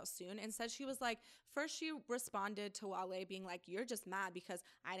gets out soon. Instead, she was like, first she responded to Wale being like, you're just mad because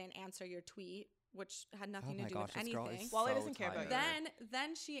I didn't answer your tweet, which had nothing to do with this girl anything. is Wale so doesn't care about you. tired.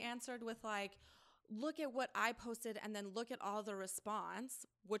 Then she answered with like, look at what I posted, and then look at all the response,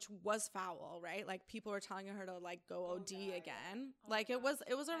 which was foul, right? Like people were telling her to like go OD again. Like it was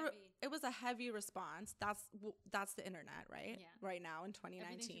a heavy response. That's the internet, right? Yeah. Right now in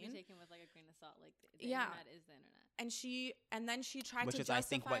Everything should 2019. be taken with like a grain of salt. Like the Yeah. internet is the internet. And then she tried Which to is, justify I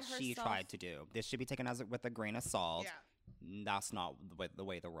think, what she herself. tried to do. This should be taken with a grain of salt. Yeah. That's not the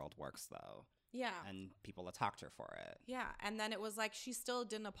way the world works, though. Yeah. And people attacked her for it. Yeah. And then it was like she still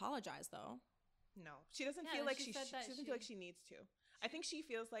didn't apologize though. No, she doesn't Yeah, feel like she she said that doesn't feel like she needs to. I think she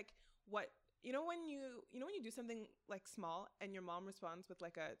feels like what when you do something like small and your mom responds with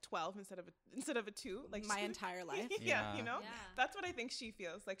like a 12 instead of a 2, like My she- entire life. yeah, Yeah. you know, Yeah. that's what I think she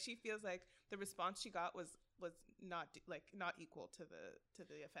feels like. She feels like the response she got was not not equal to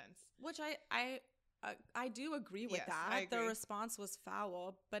the offense. Which I do agree with Yes, that. I The agree. response was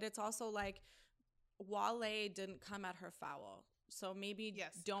foul, but it's also like Wale didn't come at her foul. So maybe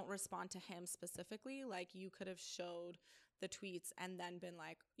Yes. don't respond to him specifically. Like you could have showed the tweets and then been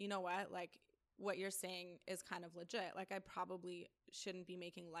like, you know what? Like what you're saying is kind of legit. Like I probably shouldn't be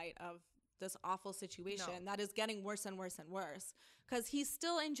making light of this awful situation that is getting worse and worse and worse, because he's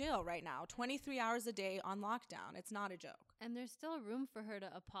still in jail right now, 23 hours a day on lockdown. It's not a joke. And there's still room for her to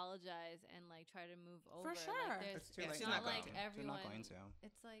apologize and like try to move over. sure. Like, there's, It's too Yeah, late. she's now, not though. going to. She's not everyone. going to.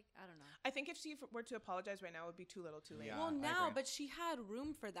 It's like I don't know. I think if she were to apologize right now, it would be too little, too late. Yeah. Well, I now, agree. but she had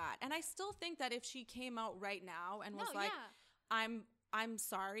room for that. And I still think that if she came out right now and was No, like, yeah. I'm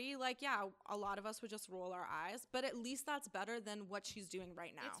sorry, like, yeah, a lot of us would just roll our eyes, but at least that's better than what she's doing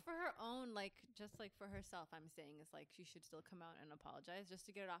right now. It's for her own, like, just like for herself, I'm saying, it's like she should still come out and apologize just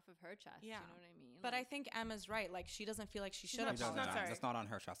to get it off of her chest. Yeah. You know what I mean? But I Like, think Emma's right. Like, she doesn't feel like she should not- She she's apologize. not sorry. That's not on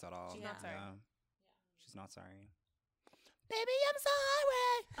her chest at all. She's not sorry. Yeah. She's not sorry. Baby, I'm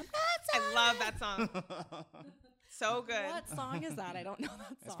sorry. I'm not sorry. I love that song. So good. What song is that? I don't know that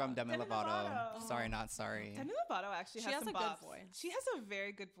song. It's from Demi Demi Lovato. Lovato. Sorry, not sorry. Demi Lovato actually She has has some a good bops. voice. She has a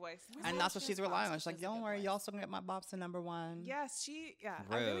very good voice. And that's what she's relying on. She's like, She has a don't good worry, voice. y'all still gonna get my bops to number one. Yes,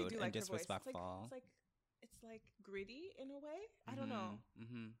 I really Rude do and like her voice. disrespectful. It's like gritty in a way. I don't know.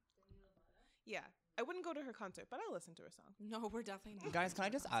 Mm-hmm. Yeah, I wouldn't go to her concert, but I'll listen to her song. No, we're definitely not. Guys, can I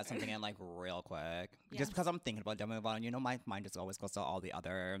just add something in like real quick? Yes. Just because I'm thinking about Demi Lovato, you know, my mind just always goes to all the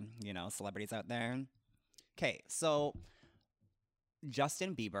other, celebrities out there. Okay, so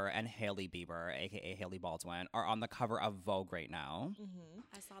Justin Bieber and Hailey Bieber, aka Hailey Baldwin, are on the cover of Vogue right now, Mm-hmm.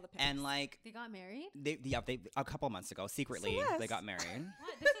 I saw the picture. and like they got married? they a couple months ago secretly they Celeste. got married.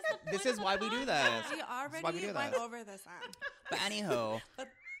 What? This is the This point is of why the we do podcast. this. we why we already do went this. over this. But anywho, But-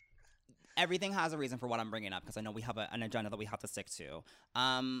 everything has a reason for what I'm bringing up because I know we have an agenda that we have to stick to.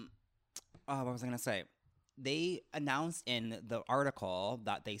 What was I gonna say? They announced in the article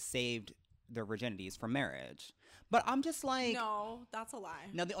that they saved their virginities for marriage, but I'm just like, No, that's a lie.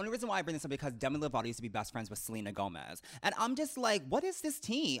 Now, the only reason why I bring this up because Demi Lovato used to be best friends with Selena Gomez, and I'm just like, what is this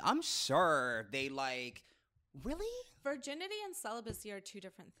tea? I'm sure they like, really? Virginity and celibacy are two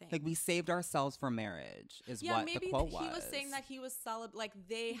different things. Like we saved ourselves for marriage is yeah, what maybe the quote he was saying that he was like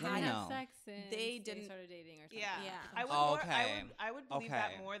they They I had didn't know. have sex since They didn't- started dating or something. Yeah, Yeah. I would. Oh, More, okay. I would believe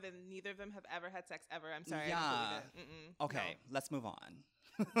that Okay. more than neither of them have ever had sex ever. I'm sorry. Yeah. I don't believe it. Mm-mm. Okay, let's move on.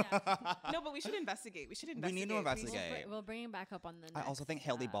 No, but we should investigate. We should We investigate. need to investigate. We'll, we'll bring him back up on the I also next, think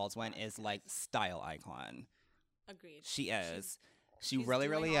Hailey Baldwin podcast. is like style icon. agreed. She is. She she's really,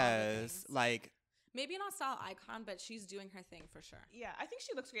 doing really all the is. things. Like, Maybe not style icon, but she's doing her thing for sure. Yeah, I think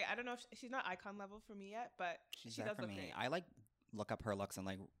she looks great. I don't know if she's not icon level for me yet, but she's she there does for look me. great. I like look up her looks and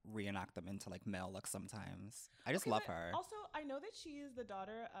like reenact them into like male looks sometimes. I just Okay, love but her. Also, I know that she is the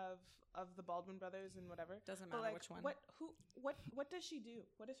daughter of the Baldwin brothers and whatever. Doesn't But, matter like, which one. What does she do?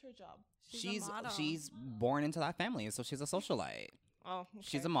 What is her job? She's a model. She's born into that family, so she's a socialite. Oh, okay.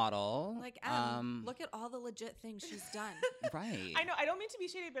 She's a model. Like, look at all the legit things she's done. Right. I know. I don't mean to be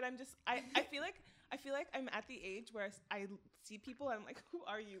shady, but I'm just. I feel like I'm at the age where I see people and I'm like, who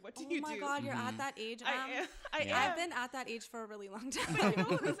are you? What do you do? Oh my God, you're at that age. I Yeah. am. I've been at that age for a really long time. But you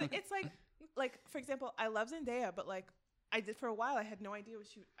know, it's like for example, I love Zendaya, but like I did for a while. I had no idea what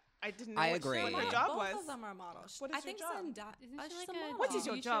she. I didn't know I what agree. her Yeah. job Both was. of them are models. What is I your think job? Zendaya. Isn't she like she's a model. What is TV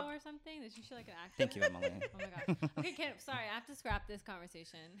your show job? or something? Isn't she like an actor? Thank you, Emily. Oh my God. Okay, sorry, I have to scrap this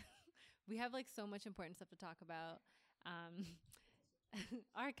conversation. We have like so much important stuff to talk about.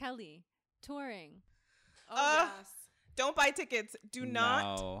 R. Kelly touring. Oh, yes. Don't buy tickets. Do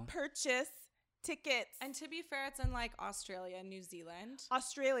not No. purchase tickets. And to be fair, it's in like Australia and New Zealand.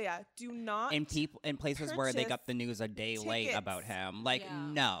 Australia, do not. In places where they got the news a day late tickets. about him. Like, Yeah.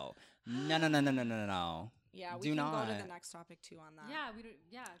 no. No. Yeah, we Do can not. go to the next topic too on that. Yeah, we do.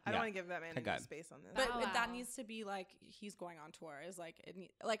 Yeah, I don't Yeah. want to give that man Okay. any space on this. But Bow that Wow. needs to be like he's going on tour. Is like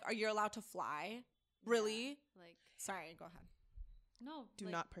like are you allowed to fly? Really? like Sorry, go ahead. no. Do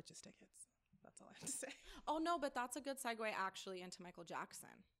like, not purchase tickets. That's all I have to say. Oh no, but that's a good segue actually into Michael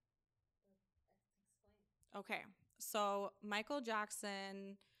Jackson. Okay, so Michael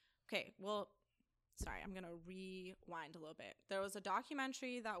Jackson. Okay, well, sorry, I'm gonna rewind a little bit. There was a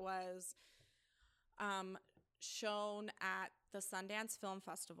documentary that was shown at the Sundance Film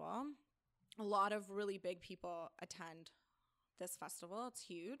Festival. A lot of really big people attend this festival. It's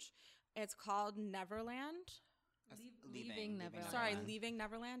huge. It's called Neverland. Leaving Neverland. Sorry, Leaving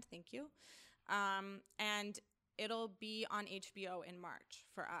Neverland. Thank you. And it'll be on HBO in March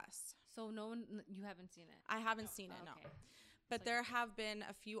for us. So you haven't seen it. I haven't seen it, no. Okay. But So there have been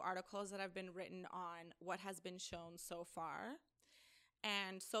a few articles that have been written on what has been shown so far.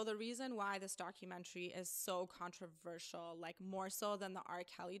 And so the reason why this documentary is so controversial, like more so than the R.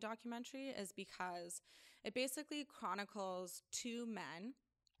 Kelly documentary, is because it basically chronicles two men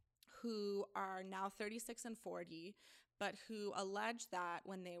who are now 36 and 40, but who allege that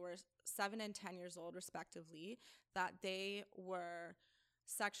when they were 7 and 10 years old, respectively, that they were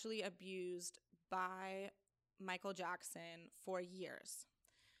sexually abused by Michael Jackson for years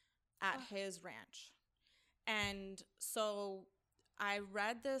at his ranch. And so I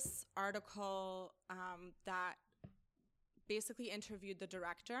read this article that basically interviewed the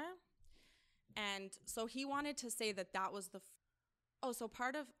director. And so he wanted to say that that was so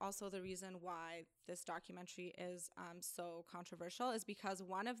part of also the reason why this documentary is so controversial is because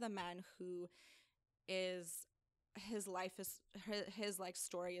one of the men who is his like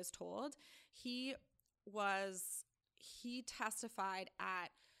story is told, he testified at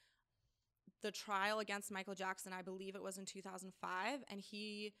the trial against Michael Jackson, I believe it was in 2005, and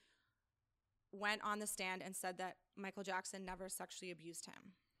he went on the stand and said that Michael Jackson never sexually abused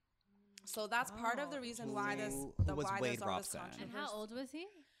him. So that's part of the reason why Who there's was all this Wade Robson? And how old was he?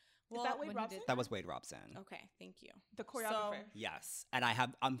 Well, that Wade when he Robson? did That was Wade Robson. okay, thank you. The choreographer. Yes. And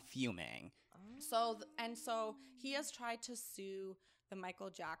I'm fuming. So he has tried to sue the Michael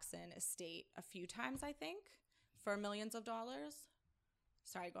Jackson estate a few times, I think, for millions of dollars.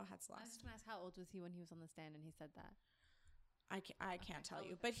 Sorry, go ahead, I was Celeste. just gonna ask how old was he when he was on the stand and he said that. I can't tell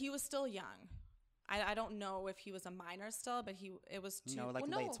you, but he was still young. I don't know if he was a minor still, but it was too. No, like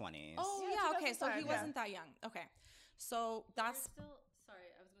well, late 20s. Oh Yeah, yeah, okay. So he 2005, yeah. wasn't that young. Okay, so that's You're still, sorry,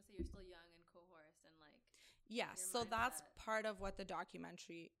 I was gonna say you're still young and coerced and like. yes. your So that's mindset. part of what the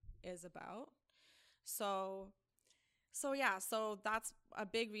documentary is about. So yeah, so that's a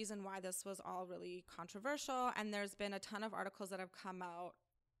big reason why this was all really controversial. And there's been a ton of articles that have come out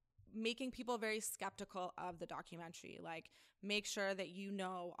making people very skeptical of the documentary. Like, make sure that you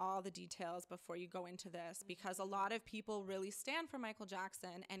know all the details before you go into this, because a lot of people really stand for Michael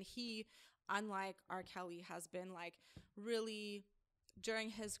Jackson, and he, unlike R. Kelly, has been like really during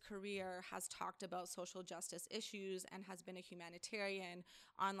his career has talked about social justice issues and has been a humanitarian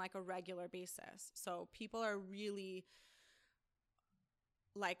on like a regular basis. So people are really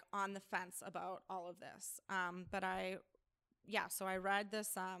like on the fence about all of this. So I read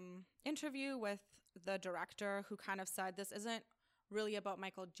this interview with the director who kind of said this isn't really about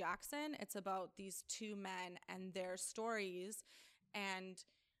Michael Jackson. It's about these two men and their stories. And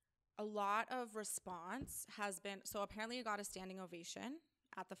a lot of response has been, so apparently it got a standing ovation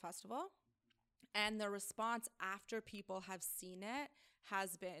at the festival. And the response after people have seen it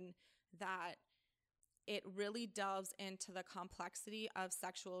has been that it really delves into the complexity of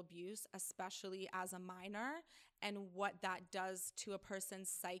sexual abuse, especially as a minor, and what that does to a person's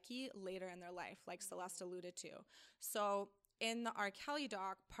psyche later in their life, like Celeste alluded to. So in the R. Kelly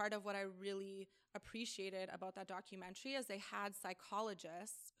doc, part of what I really appreciated about that documentary is they had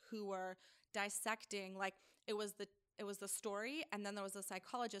psychologists who were dissecting, like it was the story, and then there was a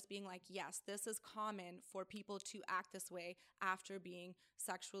psychologist being like, yes, this is common for people to act this way after being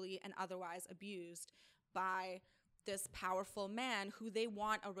sexually and otherwise abused by this powerful man who they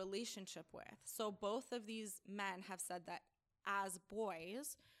want a relationship with. So both of these men have said that as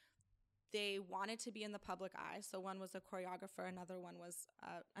boys, they wanted to be in the public eye. So one was a choreographer, another one was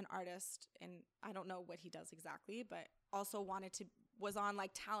an artist, and I don't know what he does exactly, but also was on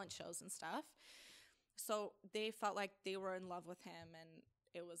like talent shows and stuff. So they felt like they were in love with him, and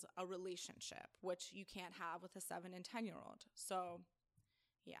it was a relationship, which you can't have with a 7 and 10-year-old. So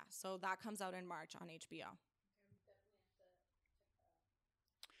yeah, so that comes out in March on HBO.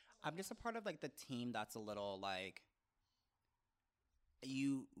 I'm just a part of like the team that's a little like,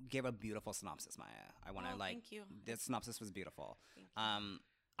 you gave a beautiful synopsis, Maya. I want to thank you. The synopsis was beautiful. Thank you.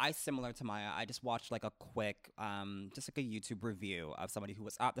 I, similar to Maya, I just watched like a quick, just like a YouTube review of somebody who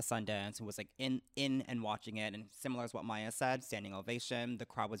was at the Sundance, who was like in and watching it. And similar as what Maya said, standing ovation. The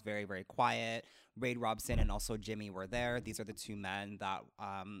crowd was very, very quiet. Wade Robson and also Jimmy were there. These are the two men that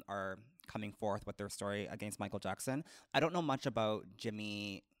are coming forth with their story against Michael Jackson. I don't know much about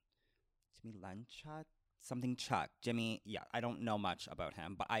Jimmy Lenchuk? Something Chuck. Jimmy, yeah, I don't know much about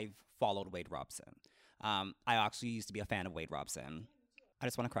him, but I've followed Wade Robson. I actually used to be a fan of Wade Robson. I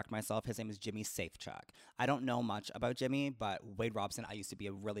just want to correct myself. His name is Jimmy Safechuck. I don't know much about Jimmy, but Wade Robson I used to be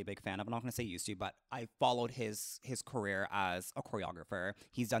a really big fan of. I'm not going to say used to, but I followed his career as a choreographer.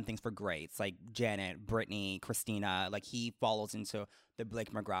 He's done things for greats like Janet, Britney, Christina. Like he follows into the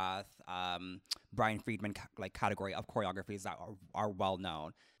Blake McGrath, Brian Friedman category of choreographies that are well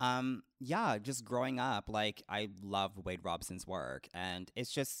known. Yeah, just growing up, like I love Wade Robson's work, and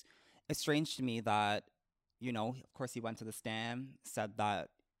it's strange to me that, you know, of course he went to the stand, said that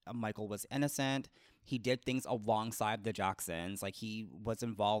Michael was innocent. He did things alongside the Jacksons. Like he was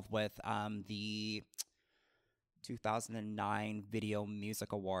involved with the 2009 Video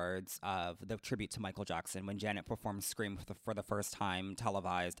Music Awards of the tribute to Michael Jackson when Janet performed Scream for the first time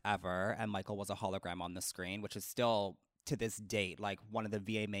televised ever, and Michael was a hologram on the screen, which is still to this date like one of the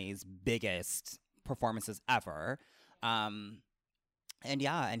VMA's biggest performances ever. And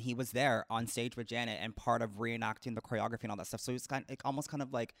yeah, and he was there on stage with Janet and part of reenacting the choreography and all that stuff. So it's almost kind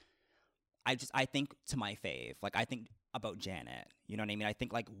of like, I think to my fave, like I think about Janet, you know what I mean? I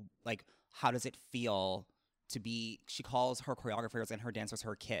think like how does it feel to be, she calls her choreographers and her dancers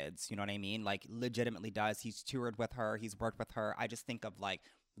her kids, you know what I mean? Like legitimately does. He's toured with her, he's worked with her. I just think of like,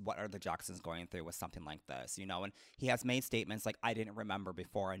 what are the Jacksons going through with something like this, you know? And he has made statements like, I didn't remember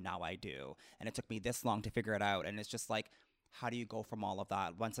before and now I do. And it took me this long to figure it out. And it's just like, how do you go from all of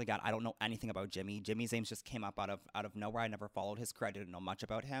that? Once again, I don't know anything about Jimmy. Jimmy's names just came up out of nowhere. I never followed his career. I didn't know much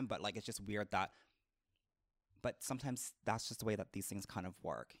about him, but like it's just weird that. But sometimes that's just the way that these things kind of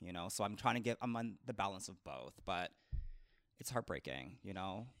work, you know. So I'm on the balance of both, but it's heartbreaking, you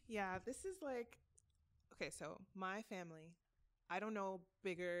know. Yeah, this is like, okay. So my family, I don't know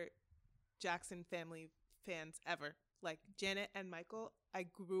bigger Jackson family fans ever. Like Janet and Michael, I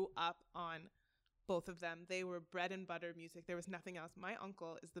grew up on both of them. They were bread and butter music. There was nothing else. My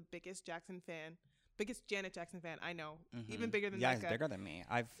uncle is the biggest Janet Jackson fan I know. Mm-hmm. Even bigger than yeah, Becca. He's bigger than me.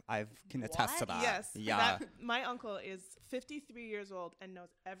 I've can attest to that. Yes. Yeah. My uncle is 53 years old and knows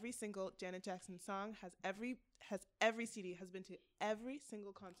every single Janet Jackson song, has every CD, has been to every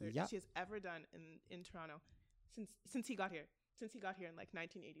single concert she has ever done in Toronto since he got here. Since he got here in like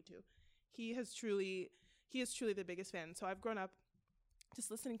 1982. He is truly the biggest fan. So I've grown up just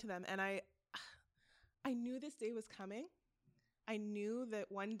listening to them, and I knew this day was coming. I knew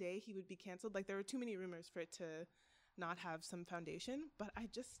that one day he would be canceled. Like there were too many rumors for it to not have some foundation. But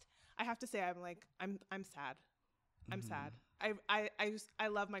I have to say, I'm sad. I'm sad. I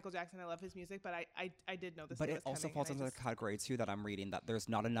love Michael Jackson. I love his music, but I did know this. But day it was also coming, falls into the category too that I'm reading that there's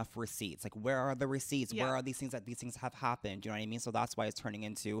not enough receipts. Like where are the receipts? Yeah. Where are these things have happened? You know what I mean? So that's why it's turning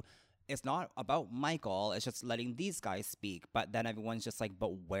into. It's not about Michael. It's just letting these guys speak. But then everyone's just like,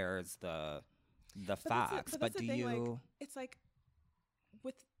 but where's the facts? But do you? Like, it's like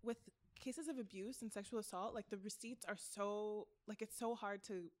with cases of abuse and sexual assault, like the receipts are so like it's so hard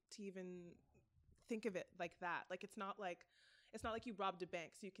to even think of it like that. Like it's not like you robbed a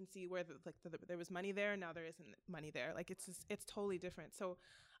bank so you can see where there was money there. Now there isn't money there. Like it's totally different. So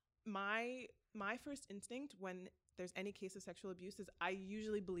my first instinct when there's any case of sexual abuse is I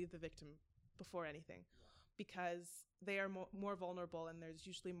usually believe the victim before anything, because they are more vulnerable, and there's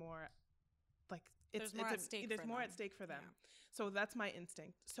usually more like There's more at stake there's for more them. at stake for them. Yeah. So that's my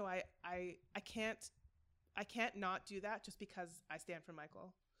instinct. So I can't not do that just because I stand for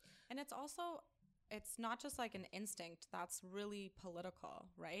Michael. And it's not just like an instinct, that's really political,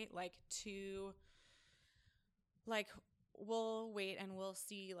 right? Like we'll wait and we'll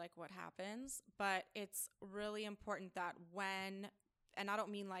see like what happens, but it's really important that and I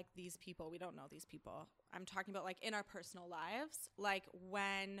don't mean like these people, we don't know these people. I'm talking about like in our personal lives, like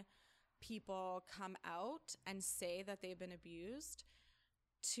when people come out and say that they've been abused,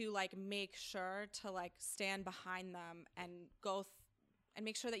 to like make sure to like stand behind them and and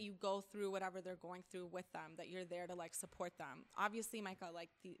make sure that you go through whatever they're going through with them, that you're there to like support them. Obviously, Micah, like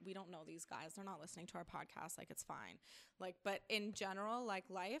we don't know these guys. They're not listening to our podcast. Like it's fine. Like, but in general, like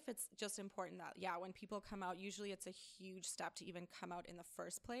life, it's just important that, yeah, when people come out, usually it's a huge step to even come out in the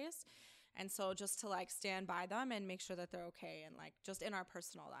first place. And so just to like stand by them and make sure that they're okay, and like just in our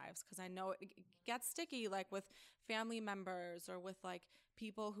personal lives, because I know it gets sticky, like with family members or with like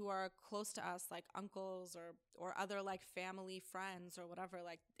people who are close to us, like uncles or other like family friends or whatever.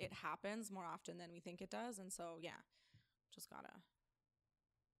 Like it happens more often than we think it does. And so yeah, just gotta.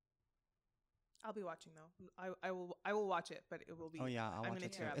 I'll be watching though. I will watch it, but it will be. Oh yeah, I'll I'm watch gonna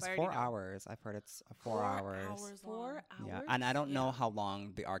it too. tear up. It's I already 4 know. hours. I've heard it's 4 hours. 4 hours. Yeah, and I don't know Yeah. how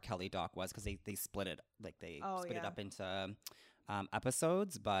long the R. Kelly doc was, because they split it, like they Oh, split it yeah. up into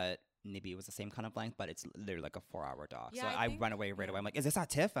episodes, but maybe it was the same kind of length, but it's literally like a 4-hour doc. Yeah, so I I think- run away right yeah. away. I'm like, is this at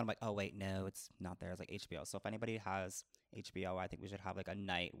TIFF? And I'm like, oh wait, no, it's not there. It's like HBO. So if anybody has HBO, I think we should have like a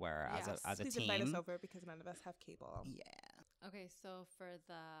night where Yes. as a Please team. invite us over because none of us have cable. Yeah. Okay, so for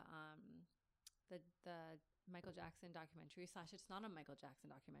the Michael Jackson documentary / it's not a Michael Jackson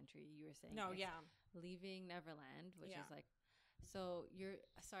documentary, you were saying. No, it's yeah. Leaving Neverland, which Yeah. is like, so you're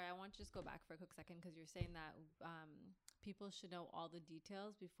sorry, I want to just go back for a quick second, because you're saying that people should know all the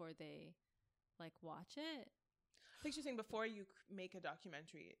details before they like watch it. I think she's saying before you make a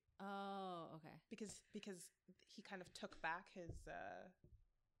documentary, Oh, okay. because he kind of took back his.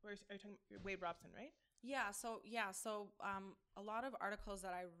 Are you talking Wade Robson, right? So a lot of articles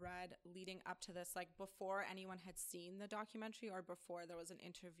that I read leading up to this, like before anyone had seen the documentary or before there was an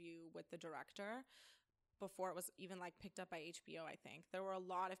interview with the director, before it was even like picked up by HBO, I think there were a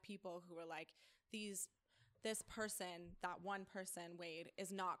lot of people who were like, this person, that one person, Wade,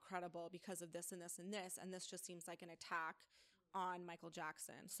 is not credible because of this and this and this, and this just seems like an attack on Michael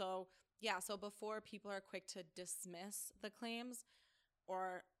Jackson. So before people are quick to dismiss the claims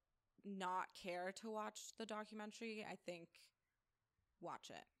or not care to watch the documentary, I think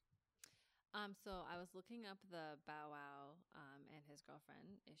watch it. So I was looking up the Bow Wow and his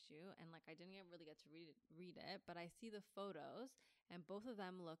girlfriend issue, and like I didn't really get to read it, but I see the photos, and both of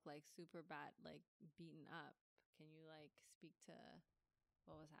them look like super bad, like beaten up. Can you like speak to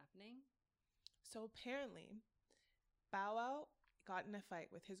what was happening? So apparently, Bow Wow got in a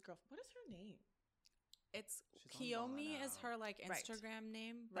fight with his girlfriend. What is her name? It's She's on Kiyomi Bella is now. her like Right. Instagram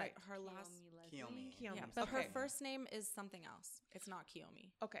name, Right. but her last Kiyomi. Kiyomi. yeah, but her Okay. first name is something else. It's not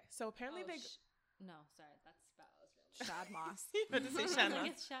Kiyomi. Okay, so apparently they. No, sorry, that's Bow Wow's real name. Shad Moss. You had to say Shan Moss.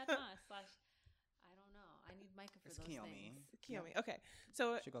 It's Shad Moss / I don't know. I need Micah for It's those Kiyomi. things. Kiyomi. Okay,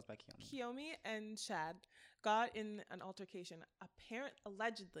 so She goes by Kiyomi. Kiyomi and Shad got in an altercation,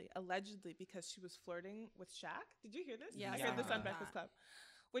 allegedly because she was flirting with Shaq. Did you hear this? Yes, I heard this I on heard Breakfast Club,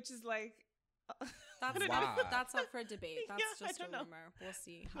 which is like. That's Wow. that's up for debate. That's Yeah, I just a don't know. rumor. We'll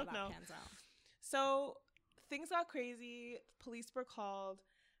see how Don't that know. pans out. So things got crazy. Police were called.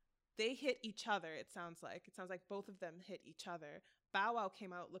 They hit each other. It sounds like both of them hit each other. Bow Wow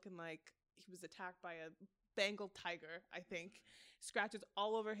came out looking like he was attacked by a Bengal tiger, I think. Scratches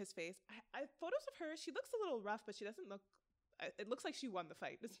all over his face. I photos of her. She looks a little rough, but she doesn't look. It looks like she won the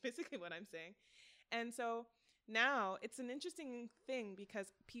fight. That's basically what I'm saying. And so now it's an interesting thing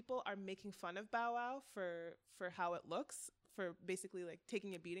because people are making fun of Bow Wow for how it looks, for basically like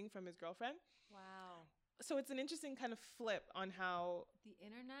taking a beating from his girlfriend. Wow. So it's an interesting kind of flip on how. The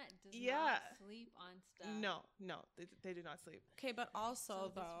internet does Yeah. not sleep on stuff. No, they do not sleep. Okay, but also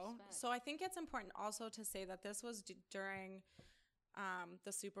So though, disrespect. so I think it's important also to say that this was during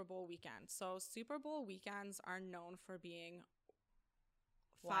the Super Bowl weekend. So Super Bowl weekends are known for being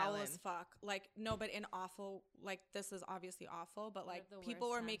foul as Wildin'. fuck. Like no, but in awful. Like this is obviously awful, but One like of the people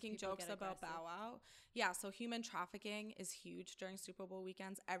worst were times making people jokes get about Bow aggressive. Wow. Yeah, so human trafficking is huge during Super Bowl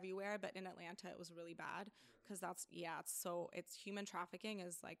weekends everywhere, but in Atlanta it was really bad because it's human trafficking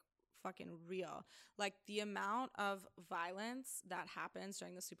is like fucking real. Like the amount of violence that happens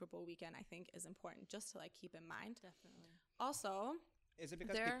during the Super Bowl weekend, I think is important just to like keep in mind. Definitely. Also, Is it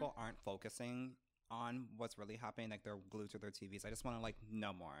because people aren't focusing on what's really happening? Like they're glued to their TVs. I just want to like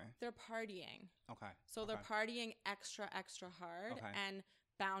know more. They're partying. Okay. So they're partying extra hard, and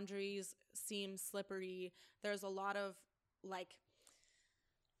boundaries seem slippery. There's a lot of like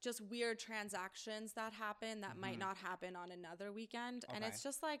just weird transactions that happen that might not happen on another weekend. And it's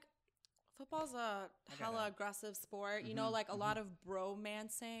just like, football's a hella aggressive sport, you know, like a lot of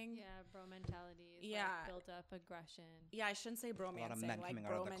bromancing. Yeah, bro mentalities. Yeah. Like built up aggression. Yeah, I shouldn't say bromancing. A lot of men like coming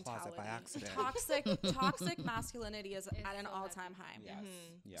bro out of the closet by accident. Toxic masculinity is at an all-time high. Yes.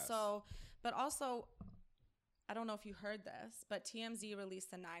 Yes. So, but also, I don't know if you heard this, but TMZ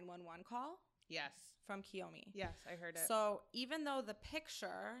released a 911 call. Yes. From Kiyomi. Yes, I heard it. So even though the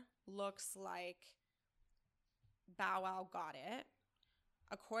picture looks like Bow Wow got it,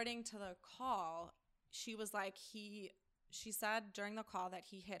 according to the call, she was like, she said during the call that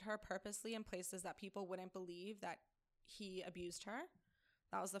he hit her purposely in places that people wouldn't believe that he abused her.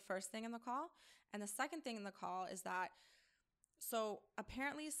 That was the first thing in the call. And the second thing in the call is that, so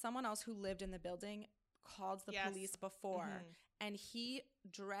apparently someone else who lived in the building called the police before, and he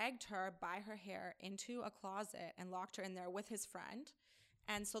dragged her by her hair into a closet and locked her in there with his friend.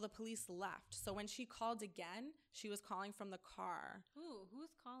 And so the police left. So when she called again, she was calling from the car. Who's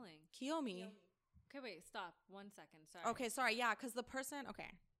calling? Kiyomi. Okay, wait, stop. 1 second. Sorry. Okay, sorry. Yeah, because the person,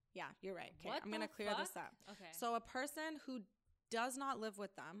 yeah, you're right. Okay, I'm going to clear this up. Okay. So a person who does not live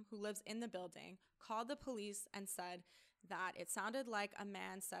with them, who lives in the building, called the police and said that it sounded like a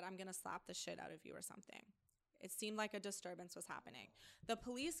man said, "I'm going to slap the shit out of you" or something. It seemed like a disturbance was happening. The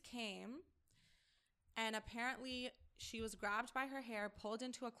police came, and apparently she was grabbed by her hair, pulled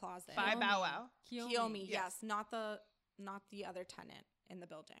into a closet. By Bow Wow. Kiyomi, yes. Not the other tenant in the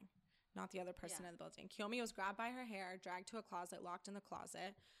building. Not the other person in the building. Kiyomi was grabbed by her hair, dragged to a closet, locked in the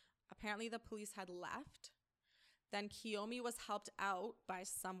closet. Apparently the police had left. Then Kiyomi was helped out by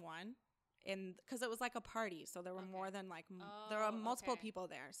someone because it was like a party. So there were more than like, there were multiple people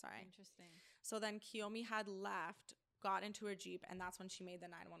there. Sorry. Interesting. So then Kiyomi had left, got into her Jeep, and that's when she made the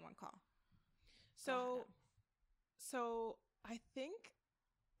 911 call. So I think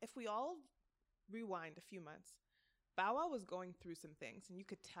if we all rewind a few months, Bow Wow was going through some things, and you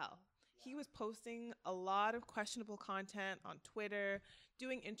could tell. He was posting a lot of questionable content on Twitter,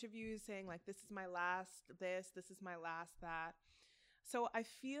 doing interviews saying like, "This is my last this is my last that." So I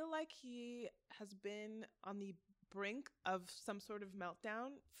feel like he has been on the brink of some sort of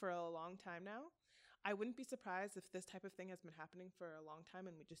meltdown for a long time now. I wouldn't be surprised if this type of thing has been happening for a long time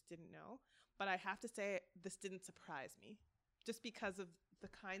and we just didn't know. But I have to say, this didn't surprise me. Just because of the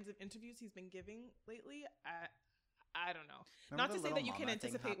kinds of interviews he's been giving lately, I don't know. Remember Not to say that you can Mama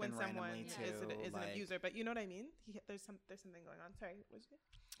thing anticipate when happened someone randomly is too, an abuser, but you know what I mean? There's something going on. Sorry, what was it?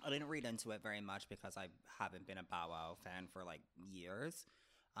 I didn't read into it very much because I haven't been a Bow Wow fan for like years.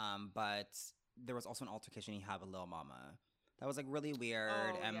 But there was also an altercation he had with Lil Mama. That was like really weird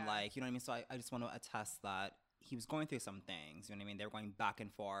like, you know what I mean? So I just want to attest that he was going through some things, you know what I mean? They were going back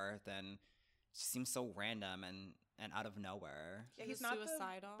and forth and it just seems so random and out of nowhere. Yeah, he's not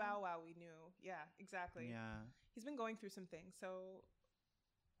suicidal. The Bow Wow we knew. Yeah, exactly. Yeah. He's been going through some things. So,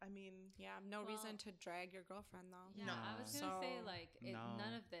 I mean. Yeah, no reason to drag your girlfriend though. Yeah, no. I was going to say like,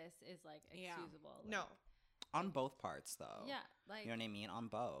 none of this is like excusable. Like, no. On both parts, though. Yeah, like, you know what I mean. On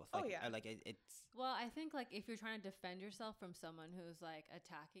both. Like, oh yeah. Like it's. Well, I think like if you're trying to defend yourself from someone who's like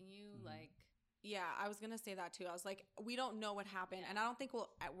attacking you, like. Yeah, I was gonna say that too. I was like, we don't know what happened, and I don't think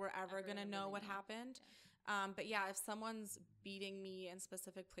we're ever gonna know what happened. Yeah. But yeah, if someone's beating me in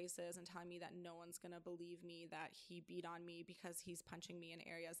specific places and telling me that no one's gonna believe me that he beat on me because he's punching me in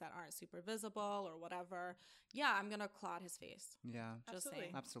areas that aren't super visible or whatever, yeah, I'm gonna clod his face. Yeah, just absolutely.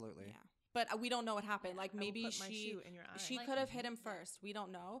 saying. Absolutely. Yeah. But we don't know what happened. Like maybe she like, could have hit him first. We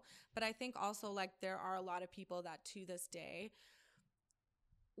don't know. But I think also like there are a lot of people that to this day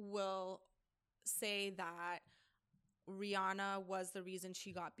will say that Rihanna was the reason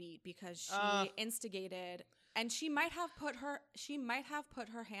she got beat because she instigated, and she might have put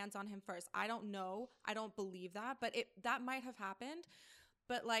her hands on him first. I don't know. I don't believe that, but that might have happened.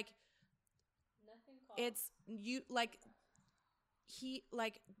 But like, it's you like he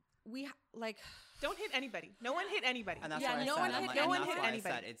like. We like don't hit anybody. No one hit anybody. And that's no one hit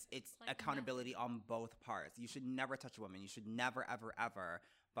anybody. It's like accountability on both parts. You should never touch a woman. You should never ever ever.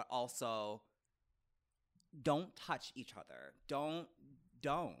 But also, don't touch each other. Don't.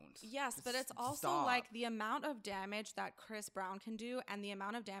 Yes, but it's also like the amount of damage that Chris Brown can do and the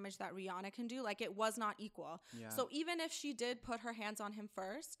amount of damage that Rihanna can do. Like it was not equal. Yeah. So even if she did put her hands on him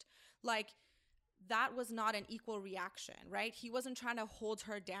first, like that was not an equal reaction, right? He wasn't trying to hold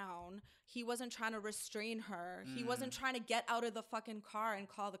her down. He wasn't trying to restrain her. He wasn't trying to get out of the fucking car and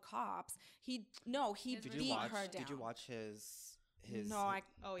call the cops. He beat her down. Did you watch his No,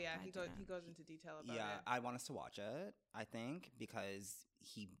 Oh yeah, I he goes into detail about yeah, it. I want us to watch it, I think, because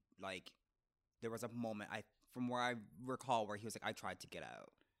he, like, there was a moment, from where I recall, where he was like, I tried to get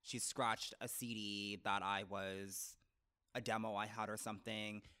out. She scratched a CD that a demo I had or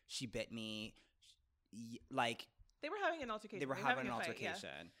something. She bit me. Like, They were having an altercation. they were a having an fight, yeah.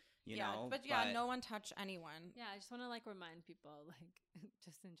 altercation, you know? but no one touched anyone. Yeah, I just want to like remind people, like,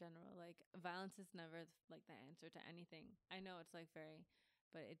 just in general, like, violence is never like the answer to anything. I know it's like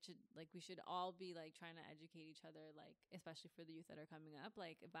but it should, like, we should all be like trying to educate each other, like, especially for the youth that are coming up.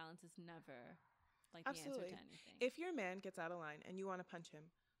 Like, violence is never like Absolutely. the answer to anything. If your man gets out of line and you want to punch him,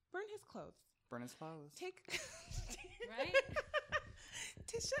 burn his clothes. Burn his clothes. Take Right?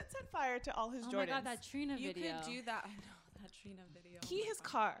 to set fire to all his Oh Jordans. my god, that Trina You video. could do that. I know that Trina video. Key Oh my his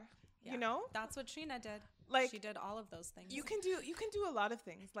God. car. Yeah. You know, That's what Trina did. Like, she did all of those things. you can do a lot of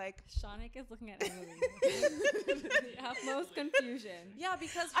things. Like, Shaunik is looking at Emily. The utmost confusion. Yeah,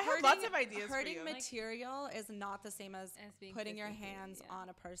 because I have lots of ideas for hurting you. material is not the same as As being putting your physically, hands yeah. on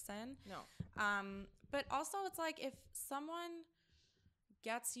a person. no. But also it's like if someone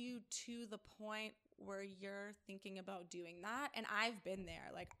gets you to the point where you're thinking about doing that, and I've been there,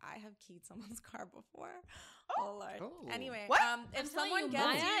 like I have keyed someone's car before. Oh Lord. Oh. Anyway, What? if I'm telling someone you, gets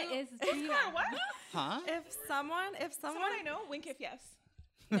Maya you, is Trina. What? Huh? if someone Someone I know, wink if yes.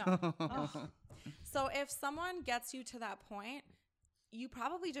 no. So if someone gets you to that point, you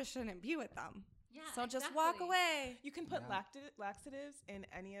probably just shouldn't be with them. Yeah, So just walk exactly. away. You can put Yeah. laxatives in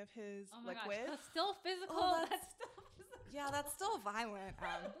any of his Oh my gosh, liquids. that's still physical. Oh, that's still physical. Yeah, that's still violent.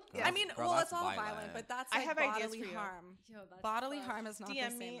 Yeah. I mean, Girl, well, that's it's all violent, violent. but that's I like have ideas bodily for you. harm. Yo, that's Bodily so- harm is not the DM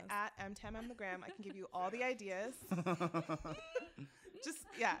same me as at mtam on the gram. I can give you all the ideas.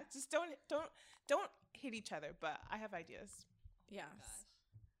 just don't hit each other. But I have ideas. yes.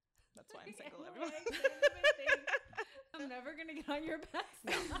 That's why I'm single. Like, Everyone. I can't even think. I'm never gonna get on your best.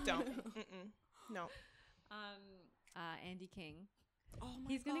 No, don't. Mm-mm. No. Andy King. Oh my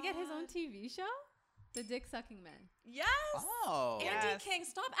He's gonna get his own God. TV show, The Dick Sucking Man. Yes. Oh. Yeah. Andy Yes. King,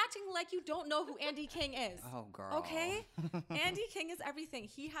 stop acting like you don't know who Andy King is. Oh, girl. Okay? Andy King is everything.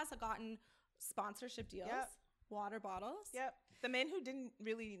 He has gotten sponsorship deals, Yep. water bottles. Yep. The man who didn't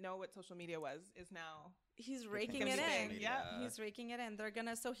really know what social media was is now. He's Big raking thing it on social in. media. Yeah. He's raking it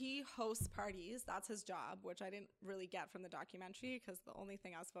in. So he hosts parties. That's his job, which I didn't really get from the documentary because the only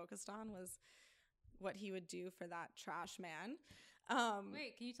thing I was focused on was what he would do for that trash man.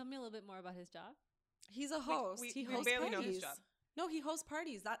 Wait, can you tell me a little bit more about his job? He's a host. we he we hosts barely know parties. his job. No, he hosts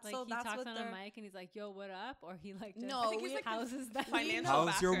parties. That's Like so. he That's talks what on they're. a mic and he's like, "Yo, what up?" Or he like just No, I think he's like the houses that financial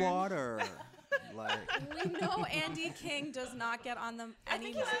How's your backer. water? Like, We know Andy King does not get on them I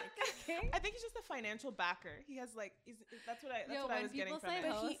any think, mic. I think he's just a financial backer. He has like, that's what I Yo, what I when was getting people from say it.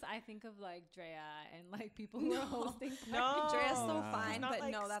 But he- host, I think of like Drea and like people who are hosting. No. parties. Drea's so No. fine, He's not but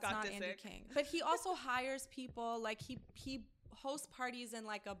like no, that's Scott not Andy Disick. King. But he also hires people. Like he hosts parties in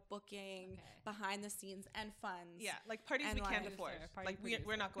like a booking Okay. behind the scenes and funds. Yeah, like parties And we can't like- afford. Party Like we're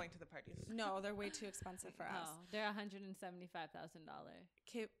producer. not going to the parties. No, they're way too expensive for us. Oh, they're $175,000.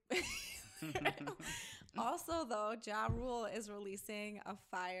 Okay. Also, though, Ja Rule is releasing a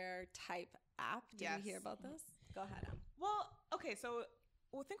fire type app. Did you hear Yes. about this? Go ahead, Em. Well, okay, so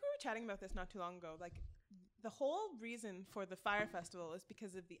I think we were chatting about this not too long ago. Like the whole reason for the Fire Festival is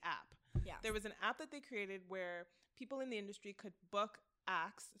because of the app. Yeah. There was an app that they created where people in the industry could book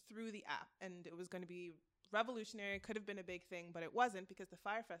acts through the app, and it was going to be revolutionary. Could have been a big thing, but it wasn't because the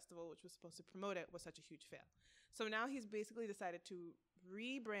Fire Festival, which was supposed to promote it, was such a huge fail. So now he's basically decided to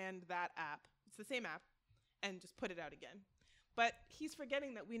rebrand that app. It's the same app, and just put it out again. But he's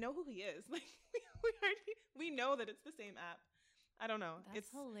forgetting that we know who he is. Like we know that it's the same app. I don't know. That's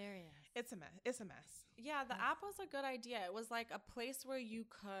hilarious. It's a mess. It's a mess. Yeah, the app was a good idea. It was like a place where you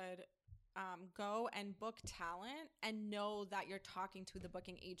could go and book talent and know that you're talking to the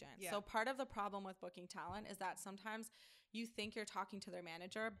booking agent. Yeah. So part of the problem with booking talent is that sometimes you think you're talking to their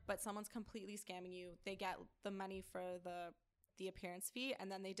manager, but someone's completely scamming you. They get the money for the appearance fee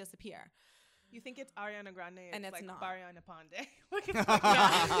and then they disappear. You think it's Ariana Grande, And it's like not. Ariana Ponde. Like it's like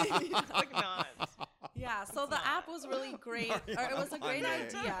not. It's like not. Yeah, so the app was really great, or it was a great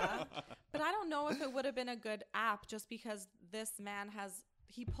idea, but I don't know if it would have been a good app just because this man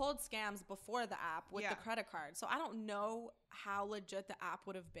he pulled scams before the app with Yeah. the credit card. So I don't know how legit the app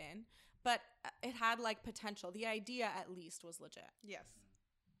would have been, but it had like potential. The idea at least was legit. Yes.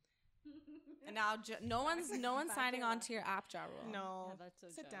 And now no one's signing on to your app, Ja Rule. No. Yeah, that's so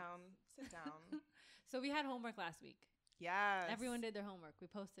Sit jokes. down. Sit down. So we had homework last week. Yes. Everyone did their homework. We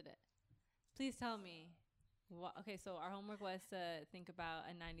posted it. Please tell me. Okay, so our homework was to think about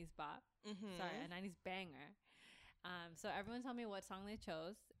a 90s bop. Sorry, a 90s banger. So everyone tell me what song they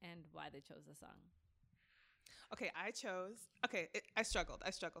chose and why they chose the song. Okay, I struggled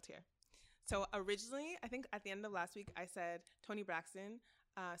here. So originally, I think at the end of last week, I said Toni Braxton,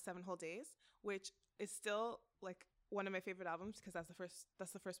 7 Whole Days, which is still like one of my favorite albums because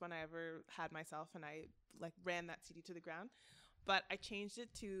that's the first one I ever had myself, and I like ran that CD to the ground. But I changed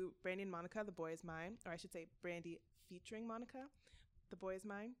it to Brandy and Monica, The Boy Is Mine, or I should say Brandy featuring Monica, The Boy Is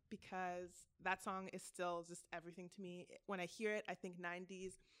Mine, because that song is still just everything to me. When I hear it, I think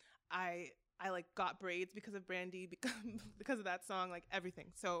 90s. I like got braids because of Brandy, because of that song, like everything.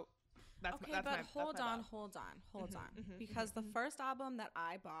 So that's okay, that's but my hold on, Mhm, because the first album that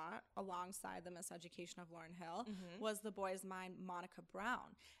I bought alongside the Miseducation of Lauryn Hill was The Boy Is Mine, Monica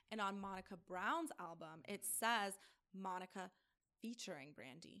Brown, and on Monica Brown's album it says Monica featuring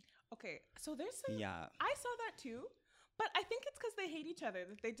Brandy. Okay, so there's some. Yeah. I saw that too, but I think it's because they hate each other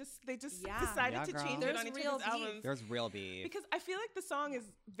that they just Yeah. decided Yeah, to girl. change it There's on each real other's beef. albums. There's real beef. Because I feel like the song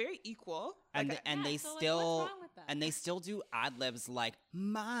is very equal. And Like, and Yeah, they so, like, still what's wrong with that? and they still do ad libs like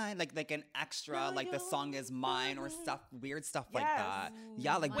mine, like an extra, like the song is mine or stuff, weird stuff like Yes. that.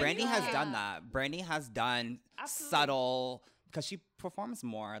 Yeah, like my Brandy has God. done that. Brandy has done Absolutely. subtle, because she performs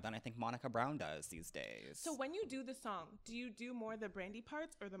more than I think Monica Brown does these days. so when you do the song, do you do more the Brandy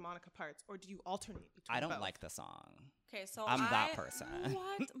parts or the Monica parts, or do you alternate between I don't both? like the song. Okay, so I'm that person.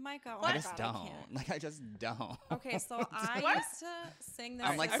 What, Micah? Oh I my just God, don't. can't. Like I just don't. Okay, so I What? used to sing this.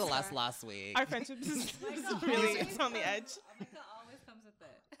 I'm like Our- Celeste last week. Our friendship is God, really always it's on the edge. Micah always comes with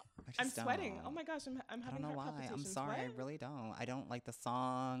it. I I'm just sweating. don't. Oh my gosh, I'm I having don't know heart why. I'm palpitations. sorry. I What? really don't. I don't like the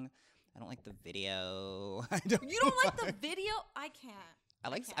song. I don't like the video. I don't. You don't like the video? I can't. I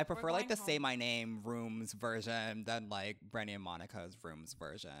can't. I We're prefer like going the Say home. My Name Rooms version than like Brandy and Monica's Rooms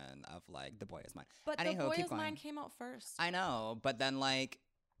version of like The Boy Is Mine. But Anyho, The Boy keep Is Mine going. came out first. I know, but then like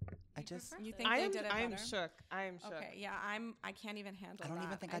I You just prefer You it. think I they am did it I am better? shook. I am shook. Okay, yeah, I can't even handle I don't even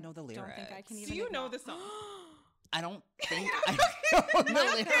that. think I know the don't think I lyrics. can Do even you know the acknowledge- song? I don't think I know the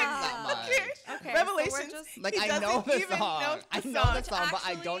lyrics that much. Okay, Revelations. So we're just, Like He I know doesn't the even song. know I the know song. the song, but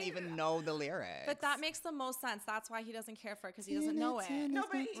I don't Actually- even know the lyrics. but that makes the most sense. That's why he doesn't care for it because he doesn't know it. No,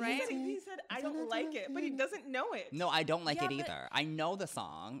 but Right? he said I don't like it, but he doesn't know it. No, I don't like Yeah, it but- either. I know the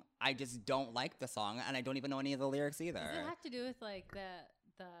song. I just don't like the song, and I don't even know any of the lyrics either. Does it have to do with like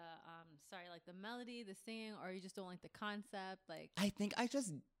the like the melody, the singing, or you just don't like the concept? Like I think I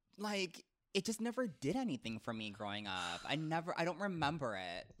just like it just never did anything for me growing up. I don't remember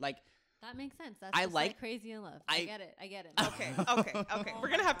it. Like that makes sense. That's I just like like- Crazy in Love. I- I get it. I get it. Okay. We're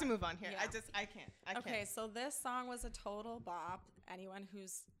gonna have to move on here. Yeah. I can't. I Okay, can't. so this song was a total bop. Anyone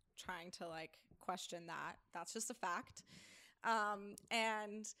who's trying to like question that, that's just a fact.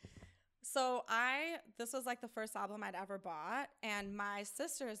 And so this was like the first album I'd ever bought, and my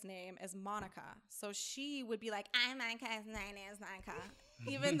sister's name is Monica. So she would be like, I'm Monica's name is Monica.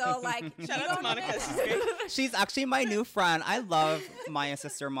 Even though like Shout you out to don't Monica. even- She's great. she's actually my new friend. I love my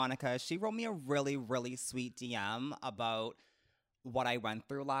sister Monica. She wrote me a really, really sweet DM about what I went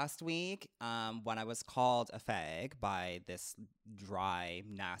through last week when I was called a fag by this dry,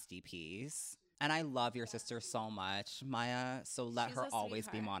 nasty piece. And I love your sister so much, Maya. So let She's her a always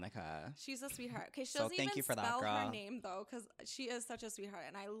be sweetheart. Monica. She's a sweetheart. Okay, she So doesn't thank even you for that, spell her girl. name though, because she is such a sweetheart,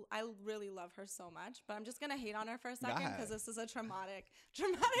 and I really love her so much. But I'm just gonna hate on her for a second ahead. because this is a traumatic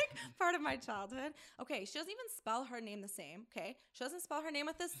part of my childhood. Okay, she doesn't even spell her name the same. Okay, she doesn't spell her name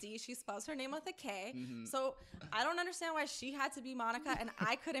with a C. She spells her name with a K. Mhm. So I don't understand why she had to be Monica and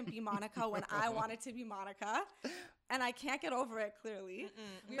I couldn't be Monica when I wanted to be Monica, and I can't get over it clearly.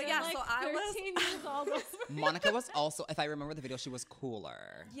 We But were, yeah, like, so I was 13 years old. Monica was also, if I remember the video, she was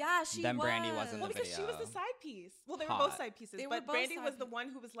cooler. Yeah, she Then was. Brandy was in Well, the because she was the video. side piece. Well, they were Hot. both side pieces, They were but both Brandy side was the pieces. one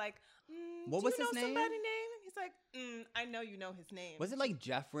who was like, What do was you his know name? somebody's name? He's like, I know you know his name. Was it like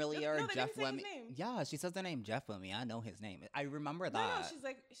Jeff really No, or no, they Jeff didn't say his Lemmy? name. Yeah, she says the name Jeff Lemmy. I know his name. I remember No, that. no, she's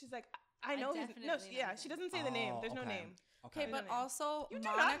like, I know his. No, definitely know yeah, his she name. doesn't say the name. There's no okay. name. Okay, No but name. also You do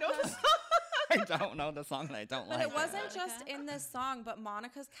Monica. not know the song. I don't know the song and I don't But like it wasn't Monica? just in this song, but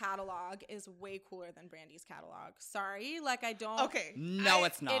Monica's catalog is way cooler than Brandy's catalog. Sorry, like I don't. Okay. No,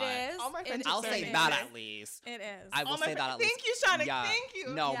 it's not. It is. All my It- friends I'll It's say very that nice. at least. It is. I will All my say that at friends- least. Thank you, Shauna. Yeah. Thank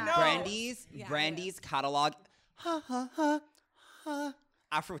you. No, Yeah. Brandy's Yeah, it Brandy's is. catalog. Ha ha ha ha.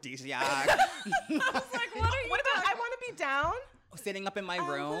 Aphrodisiac. I was like, what are you? What about I Want to Be Down? Sitting up in my I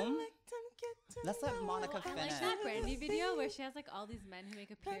would room. like to get to Let's let know Monica how I finish. like that Brandy video where she has like all these men who make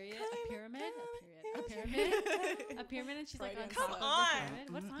a pyramid, and she's like on Come top of on. the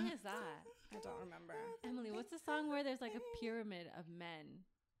pyramid. What song is that? I don't remember. Emily, what's the song where there's like a pyramid of men?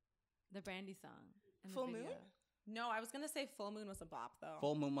 The Brandy song. in the Full video. Moon? No, I was gonna say Full Moon was a bop though.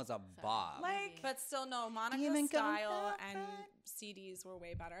 Full Moon was a bop. Like, But still, no, Even Monica's go style back. and CDs were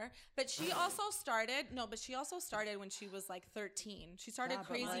way better. But she also started, when she was like 13. She started Yeah, but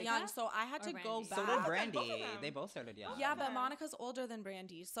crazy Monica young, so I had or to go Brandy? back. So Okay, did Brandy. both of them. They both started young. Yeah, but Okay. Monica's older than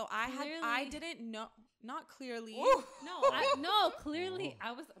Brandy, so I Clearly. didn't know, not clearly. ooh. No, clearly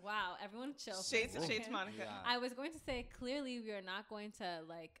I was, wow, everyone chill. for a Shades second. Monica. Yeah. I was going to say, clearly we are not going to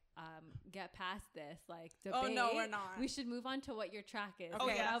like get past this like debate. Oh, no, we're not. We should move on to what your track is. Oh,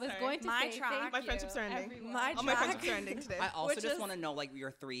 But yeah, I was sorry. going to My say track- thank My you, friendships are ending. everyone. My All my track- friendships are ending today. I also Which just is- want to know like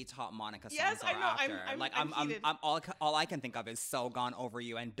your 3 top Monica songs. Yes, I are know. After. I'm like I'm heated. I'm all I can think of is "So Gone Over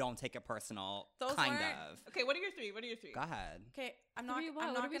You" and "Don't Take It Personal." Those kind weren't- of. Okay, what are your 3? What are your 3? Go ahead. Okay, I'm not. Three what?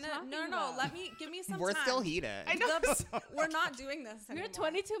 I'm What not are we gonna. talking No. about? Let me give me some We're time. still heated. I know. We're not doing this We're anymore.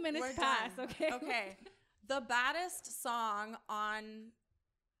 22 minutes We're past, done. okay? Okay. The baddest song on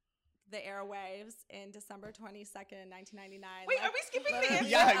the airwaves in December 22nd, 1999. Wait, are we skipping the intro?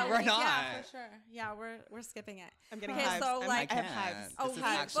 Yeah, we're Yeah, not. for sure. Yeah, we're skipping it. I'm getting Okay, hives. so, I'm like- I have I hives. can't. Oh, This is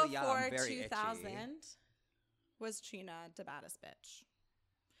hi. actually, yeah, I'm Before very itchy. 2000 was Trina, the baddest bitch.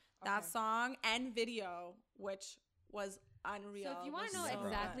 That Okay. song and video, which was unreal. So if you want was to know so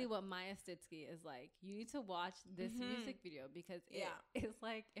exactly good. what Maya Stitsky is like, you need to watch this Mhm. music video because it Yeah. is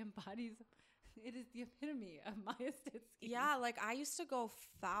like embodies. It is the epitome of Maya Stitsky. Yeah, like I used to go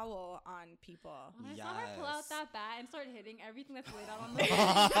foul on people. When I saw her pull out Yes. that bat and start hitting everything that's laid out on the floor,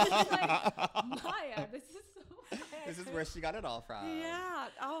 I was like, Maya, this is so. This is where she got it all from. Yeah.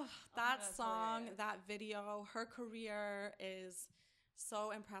 Oh, that that's song, hilarious. that video, her career is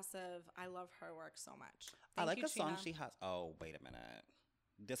so impressive. I love her work so much. I Thank like you, a song Trina. she has. Oh, wait a minute.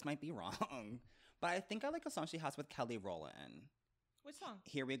 This might be wrong. But I think I like a song she has with Kelly Rowland. Which song?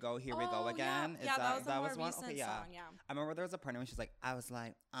 Here we go Oh, again. Yeah, Is that was a more one? recent Okay, yeah. song. Yeah. I remember there was a part when she's like, I was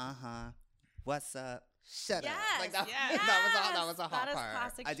like, what's up? Shut up. Like that, Yes, that was a hot that is part.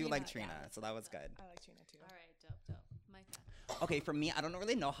 classic I do like Trina, Trina, yeah. so that was good. I like Trina too. All right, dope. Micah. Okay, for me, I don't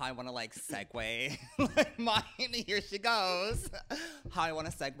really know how I want to like segue like mine. Here she goes. How I want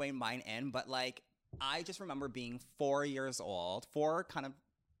to segue mine in, but like I just remember being 4 years old, kind of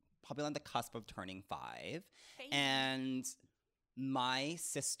probably on the cusp of turning 5, and my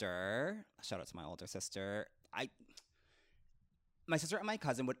sister, shout out to my older sister, my sister and my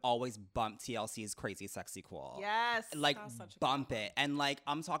cousin would always bump TLC's Crazy Sexy Cool. Yes. Like That's such a good bump one. it, and like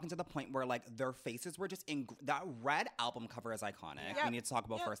I'm talking to the point where like their faces were just in that red album cover is iconic. Yep. We need to talk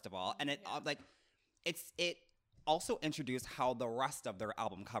about Yep. first of all, and it Yeah. like it also introduced how the rest of their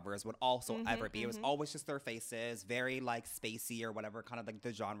album covers would also ever be. It was always just their faces, very like spacey or whatever kind of like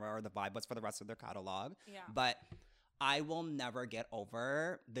the genre or the vibe was for the rest of their catalog. Yeah. But I will never get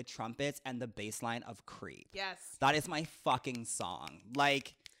over the trumpets and the bass line of Creep. Yes. That is my fucking song.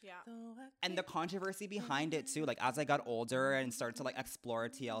 Like, Yeah. and the controversy behind it too, like as I got older and started to like explore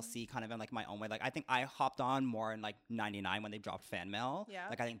TLC kind of in like my own way, like I think I hopped on more in like 99 when they dropped Fan Mail. Yeah.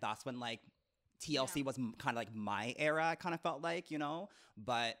 Like I think that's when like TLC Yeah. was kind of like my era, I kind of felt like, you know,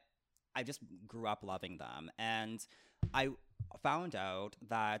 but I just grew up loving them. And I found out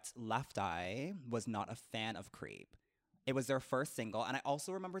that Left Eye was not a fan of Creep. It was their first single. And I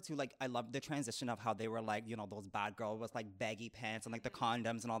also remember too, like, I loved the transition of how they were like, you know, those bad girls with like baggy pants and like the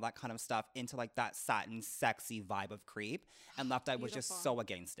condoms and all that kind of stuff into like that satin, sexy vibe of Creep. And Left Eye was just Beautiful. so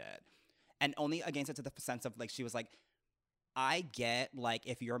against it. And only against it to the sense of like, she was like, I get like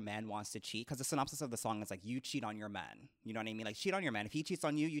if your man wants to cheat, because the synopsis of the song is like, you cheat on your man. You know what I mean? Like, cheat on your man. If he cheats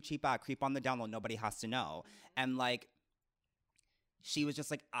on you, you cheat back. Creep on the down low. Nobody has to know. And like, she was just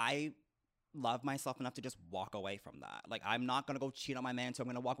like, I love myself enough to just walk away from that. Like, I'm not gonna go cheat on my man, so I'm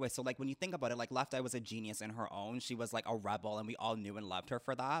gonna walk away. So like, when you think about it, like Left Eye was a genius in her own. She was like a rebel, and we all knew and loved her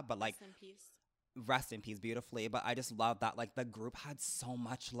for that. But like, Rest in peace. rest in peace, beautifully. But I just love that like the group had so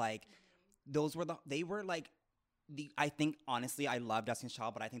much like, they were like I think honestly I love Destiny's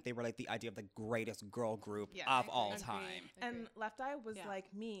Child, but I think they were like the idea of the greatest girl group Yeah, of I all agree. time. And Left Eye was Yeah. like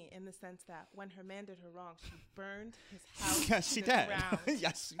me in the sense that when her man did her wrong, she burned his house Yes, to she the did. ground.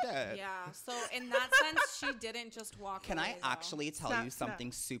 Yes, she did. Yeah. So in that sense, she didn't just walk Can away. I actually tell Snap, you snap.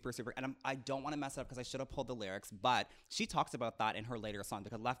 something super, and I don't want to mess it up because I should have pulled the lyrics, but she talks about that in her later song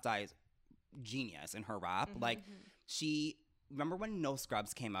because Left Eye is genius in her rap. Like, she, remember when No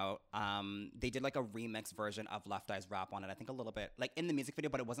Scrubs came out? They did like a remix version of Left Eye's rap on it, I think a little bit, like in the music video,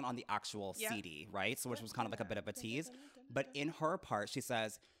 but it wasn't on the actual Yeah. CD, right? So which was kind of like a bit of a tease. But in her part, she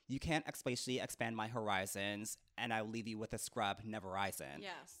says, you can't spatially expand my horizons, and I'll leave you with a scrub, never rising.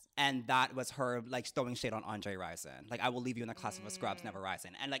 Yes. And that was her like throwing shade on Andre Rison. Like, I will leave you in the class of a scrubs, never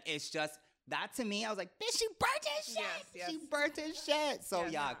rising. And like, it's just that to me, I was like, bitch, she burnt his shit. Yes, She yes. burnt his shit. So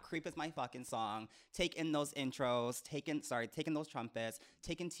Yes. yeah, Creep is my fucking song. Take in those intros. Take in those trumpets.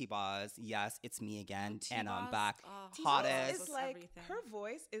 Take in T-Boz. Yes, it's me again. And I'm T-Boz, back. oh, Hottest. It's like everything. her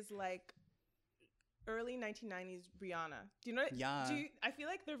voice is like early 1990s Rihanna. Do you know? Yeah. I feel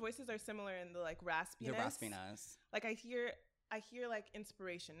like their voices are similar in the like raspiness. The raspiness. Like I hear like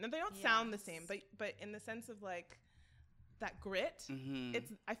inspiration. Now they don't sound the same, Yes. but in the sense of like that grit, Mhm.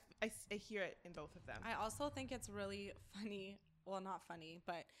 it's I hear it in both of them. I also think it's really funny. Well, not funny,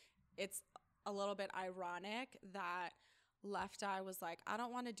 but it's a little bit ironic that Left Eye was like, I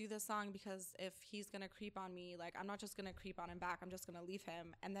don't want to do this song because if he's going to creep on me, like, I'm not just going to creep on him back. I'm just going to leave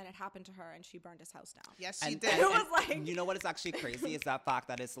him. And then it happened to her and she burned his house down. Yes, she And- did. and- It was and like- you know what is actually crazy is that fact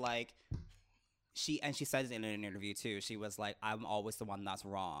that it's like she said it in an interview too. She was like, I'm always the one that's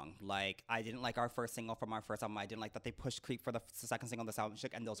wrong. Like, I didn't like our first single from our first album. I didn't like that they pushed Creep for the second single of this album.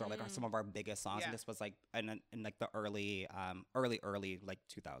 And those are like some of our biggest songs. Yeah. And this was like in like the early like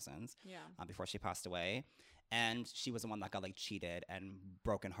 2000s Yeah. before she passed away. And she was the one that got like cheated and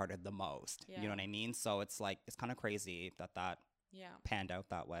brokenhearted the most. You Yeah. know what I mean? So it's like, it's kind of crazy that Yeah. panned out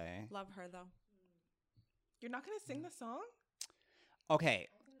that way. Love her though. You're not gonna sing the song? Okay,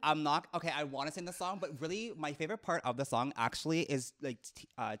 I'm not. Okay, I want to sing the song, but really, my favorite part of the song actually is like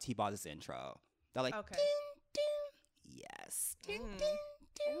T-Boz's intro. They're like, Okay. ding, ding. Yes, ding, Mm. ding,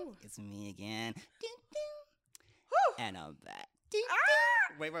 ding. It's me again. Ding, ding. Whew. And I'm back. Ding, Ah!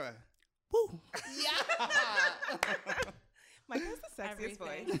 ding. Wait. Woo. Yeah. Mike has the sexiest Everything.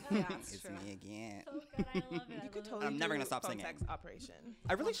 voice. Yeah, it's It's true. me again. So good. I love it. I You could love totally. I'm never do gonna stop phone singing. sex operation.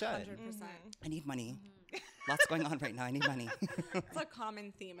 I really should. 100%. I need money. Lots going on right now. I need money. It's a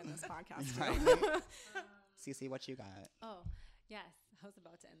common theme in this podcast. Right. too. Cece, what you got? Oh, yes. I was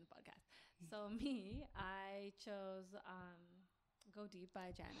about to end the podcast. So me, I chose Go Deep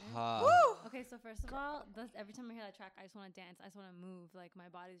by Janet. Uh, Okay, so first of all, every time I hear that track, I just want to dance. I just want to move. Like, my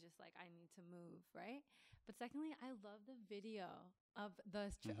body's just like, I need to move, right? But secondly, I love the video of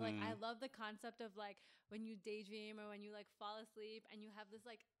the, like, I love the concept of, like, when you daydream or when you, like, fall asleep and you have this,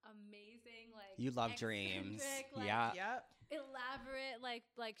 like, amazing, like, You love dreams. eccentric, like, Yeah. Yep. elaborate,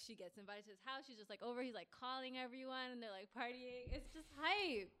 like she gets invited to his house. She's just, like, over. He's, like, calling everyone and they're, like, partying. It's just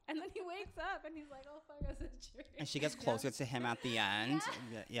hype. And then he wakes up and he's like, oh, fuck, it was a dream. And she gets closer to him at the end.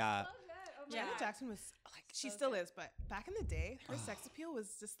 Yeah. So good. Oh my Yeah. Janet God. Jackson was like she So still good. is, but back in the day, her sex appeal was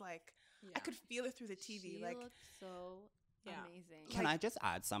just like I could feel it through the TV. She like looked so Yeah. amazing. Can I just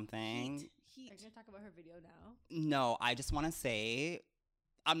add something? Are you heat. gonna talk about her video now? No, I just want to say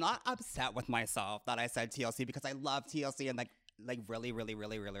I'm not upset with myself that I said TLC because I love TLC and like really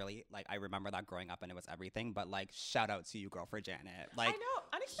like I remember that growing up and it was everything. But like shout out to you, girl, for Janet. Like I know,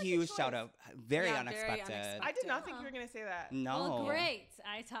 unexpected huge choice. shout out, very Yeah, very unexpected. unexpected. I did not think Yeah. you were gonna say that. No. Well, great.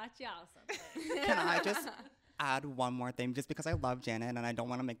 I taught y'all something. Can I just add one more thing just because I love Janet and I don't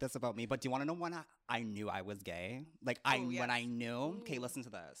want to make this about me, but do you want to know when I knew I was gay? Like when yes. I knew. Okay, listen to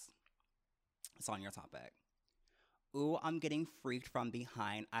this. It's on your topic. Ooh, I'm getting freaked from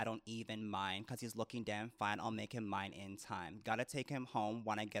behind. I don't even mind because he's looking damn fine. I'll make him mine in time. Gotta take him home.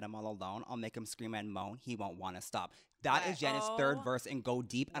 When I get him all alone, I'll make him scream and moan. He won't want to stop. That is Janet's third Oh. verse in Go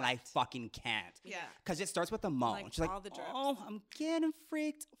Deep, and I fucking can't. Yeah. Because it starts with a moan. Like She's like, all the drips. oh, I'm getting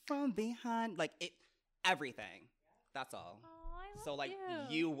freaked from behind. Like, it, everything. That's all. Oh, I love So, like,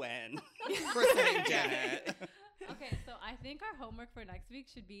 you. you win for saying Janet. Okay, so I think our homework for next week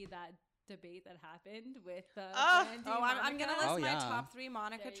should be that debate that happened with the Oh. Brandy I'm gonna Monica. list Oh, my yeah. top 3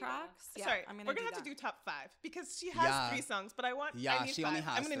 Monica There you go. tracks. Yeah, Sorry, I'm gonna we're gonna do have to that. do top 5 because she has Yeah. 3 songs, but I want. Yeah, I need she 5. only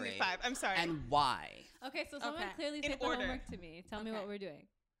has I'm gonna 3. need 5. I'm sorry. And why? Okay, so someone Okay. clearly In take order. the homework to me. Tell me Okay. what we're doing.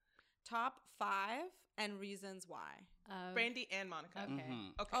 Top 5 and reasons why. Brandy and Monica. Okay. Mhm.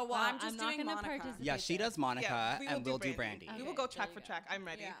 Okay. Oh well, Well, I'm just not doing gonna Monica. participate. Yeah, she does Monica, Yeah, we will and do we'll do Brandy. Brandy. We will Okay, go there track you for go. track. I'm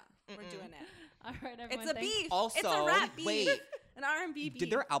ready. Yeah, we're Mm-mm. doing it. All right, everyone. It's a thanks. beef. Also, it's a rap beef. wait. An R&B beef. Did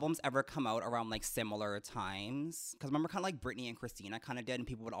their albums ever come out around like similar times? Because remember, kind of like Britney and Christina kind of did, and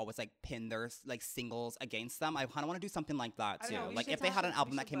people would always like pin their like singles against them. I kind of want to do something like that I too. don't know, we Like should if they had an talk-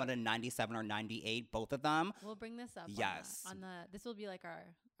 album we that should came out look. in '97 or '98, both of them, We'll bring this up. Yes. On the this will be like our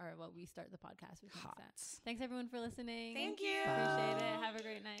what we start the podcast with. hot. Thanks everyone for listening. Thank you. Appreciate it. Have a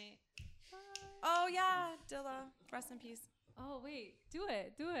great night. Bye. Oh yeah, Dilla. Rest in peace. Oh wait, do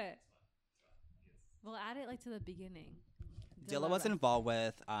it. We'll add it like to the beginning. Dilla was involved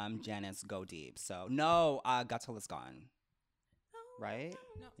with Janet's Go Deep, so no, Gattel is gone, right?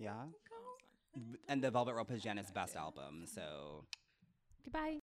 No. Yeah. And the Velvet Rope is Janet's best album, so. Goodbye.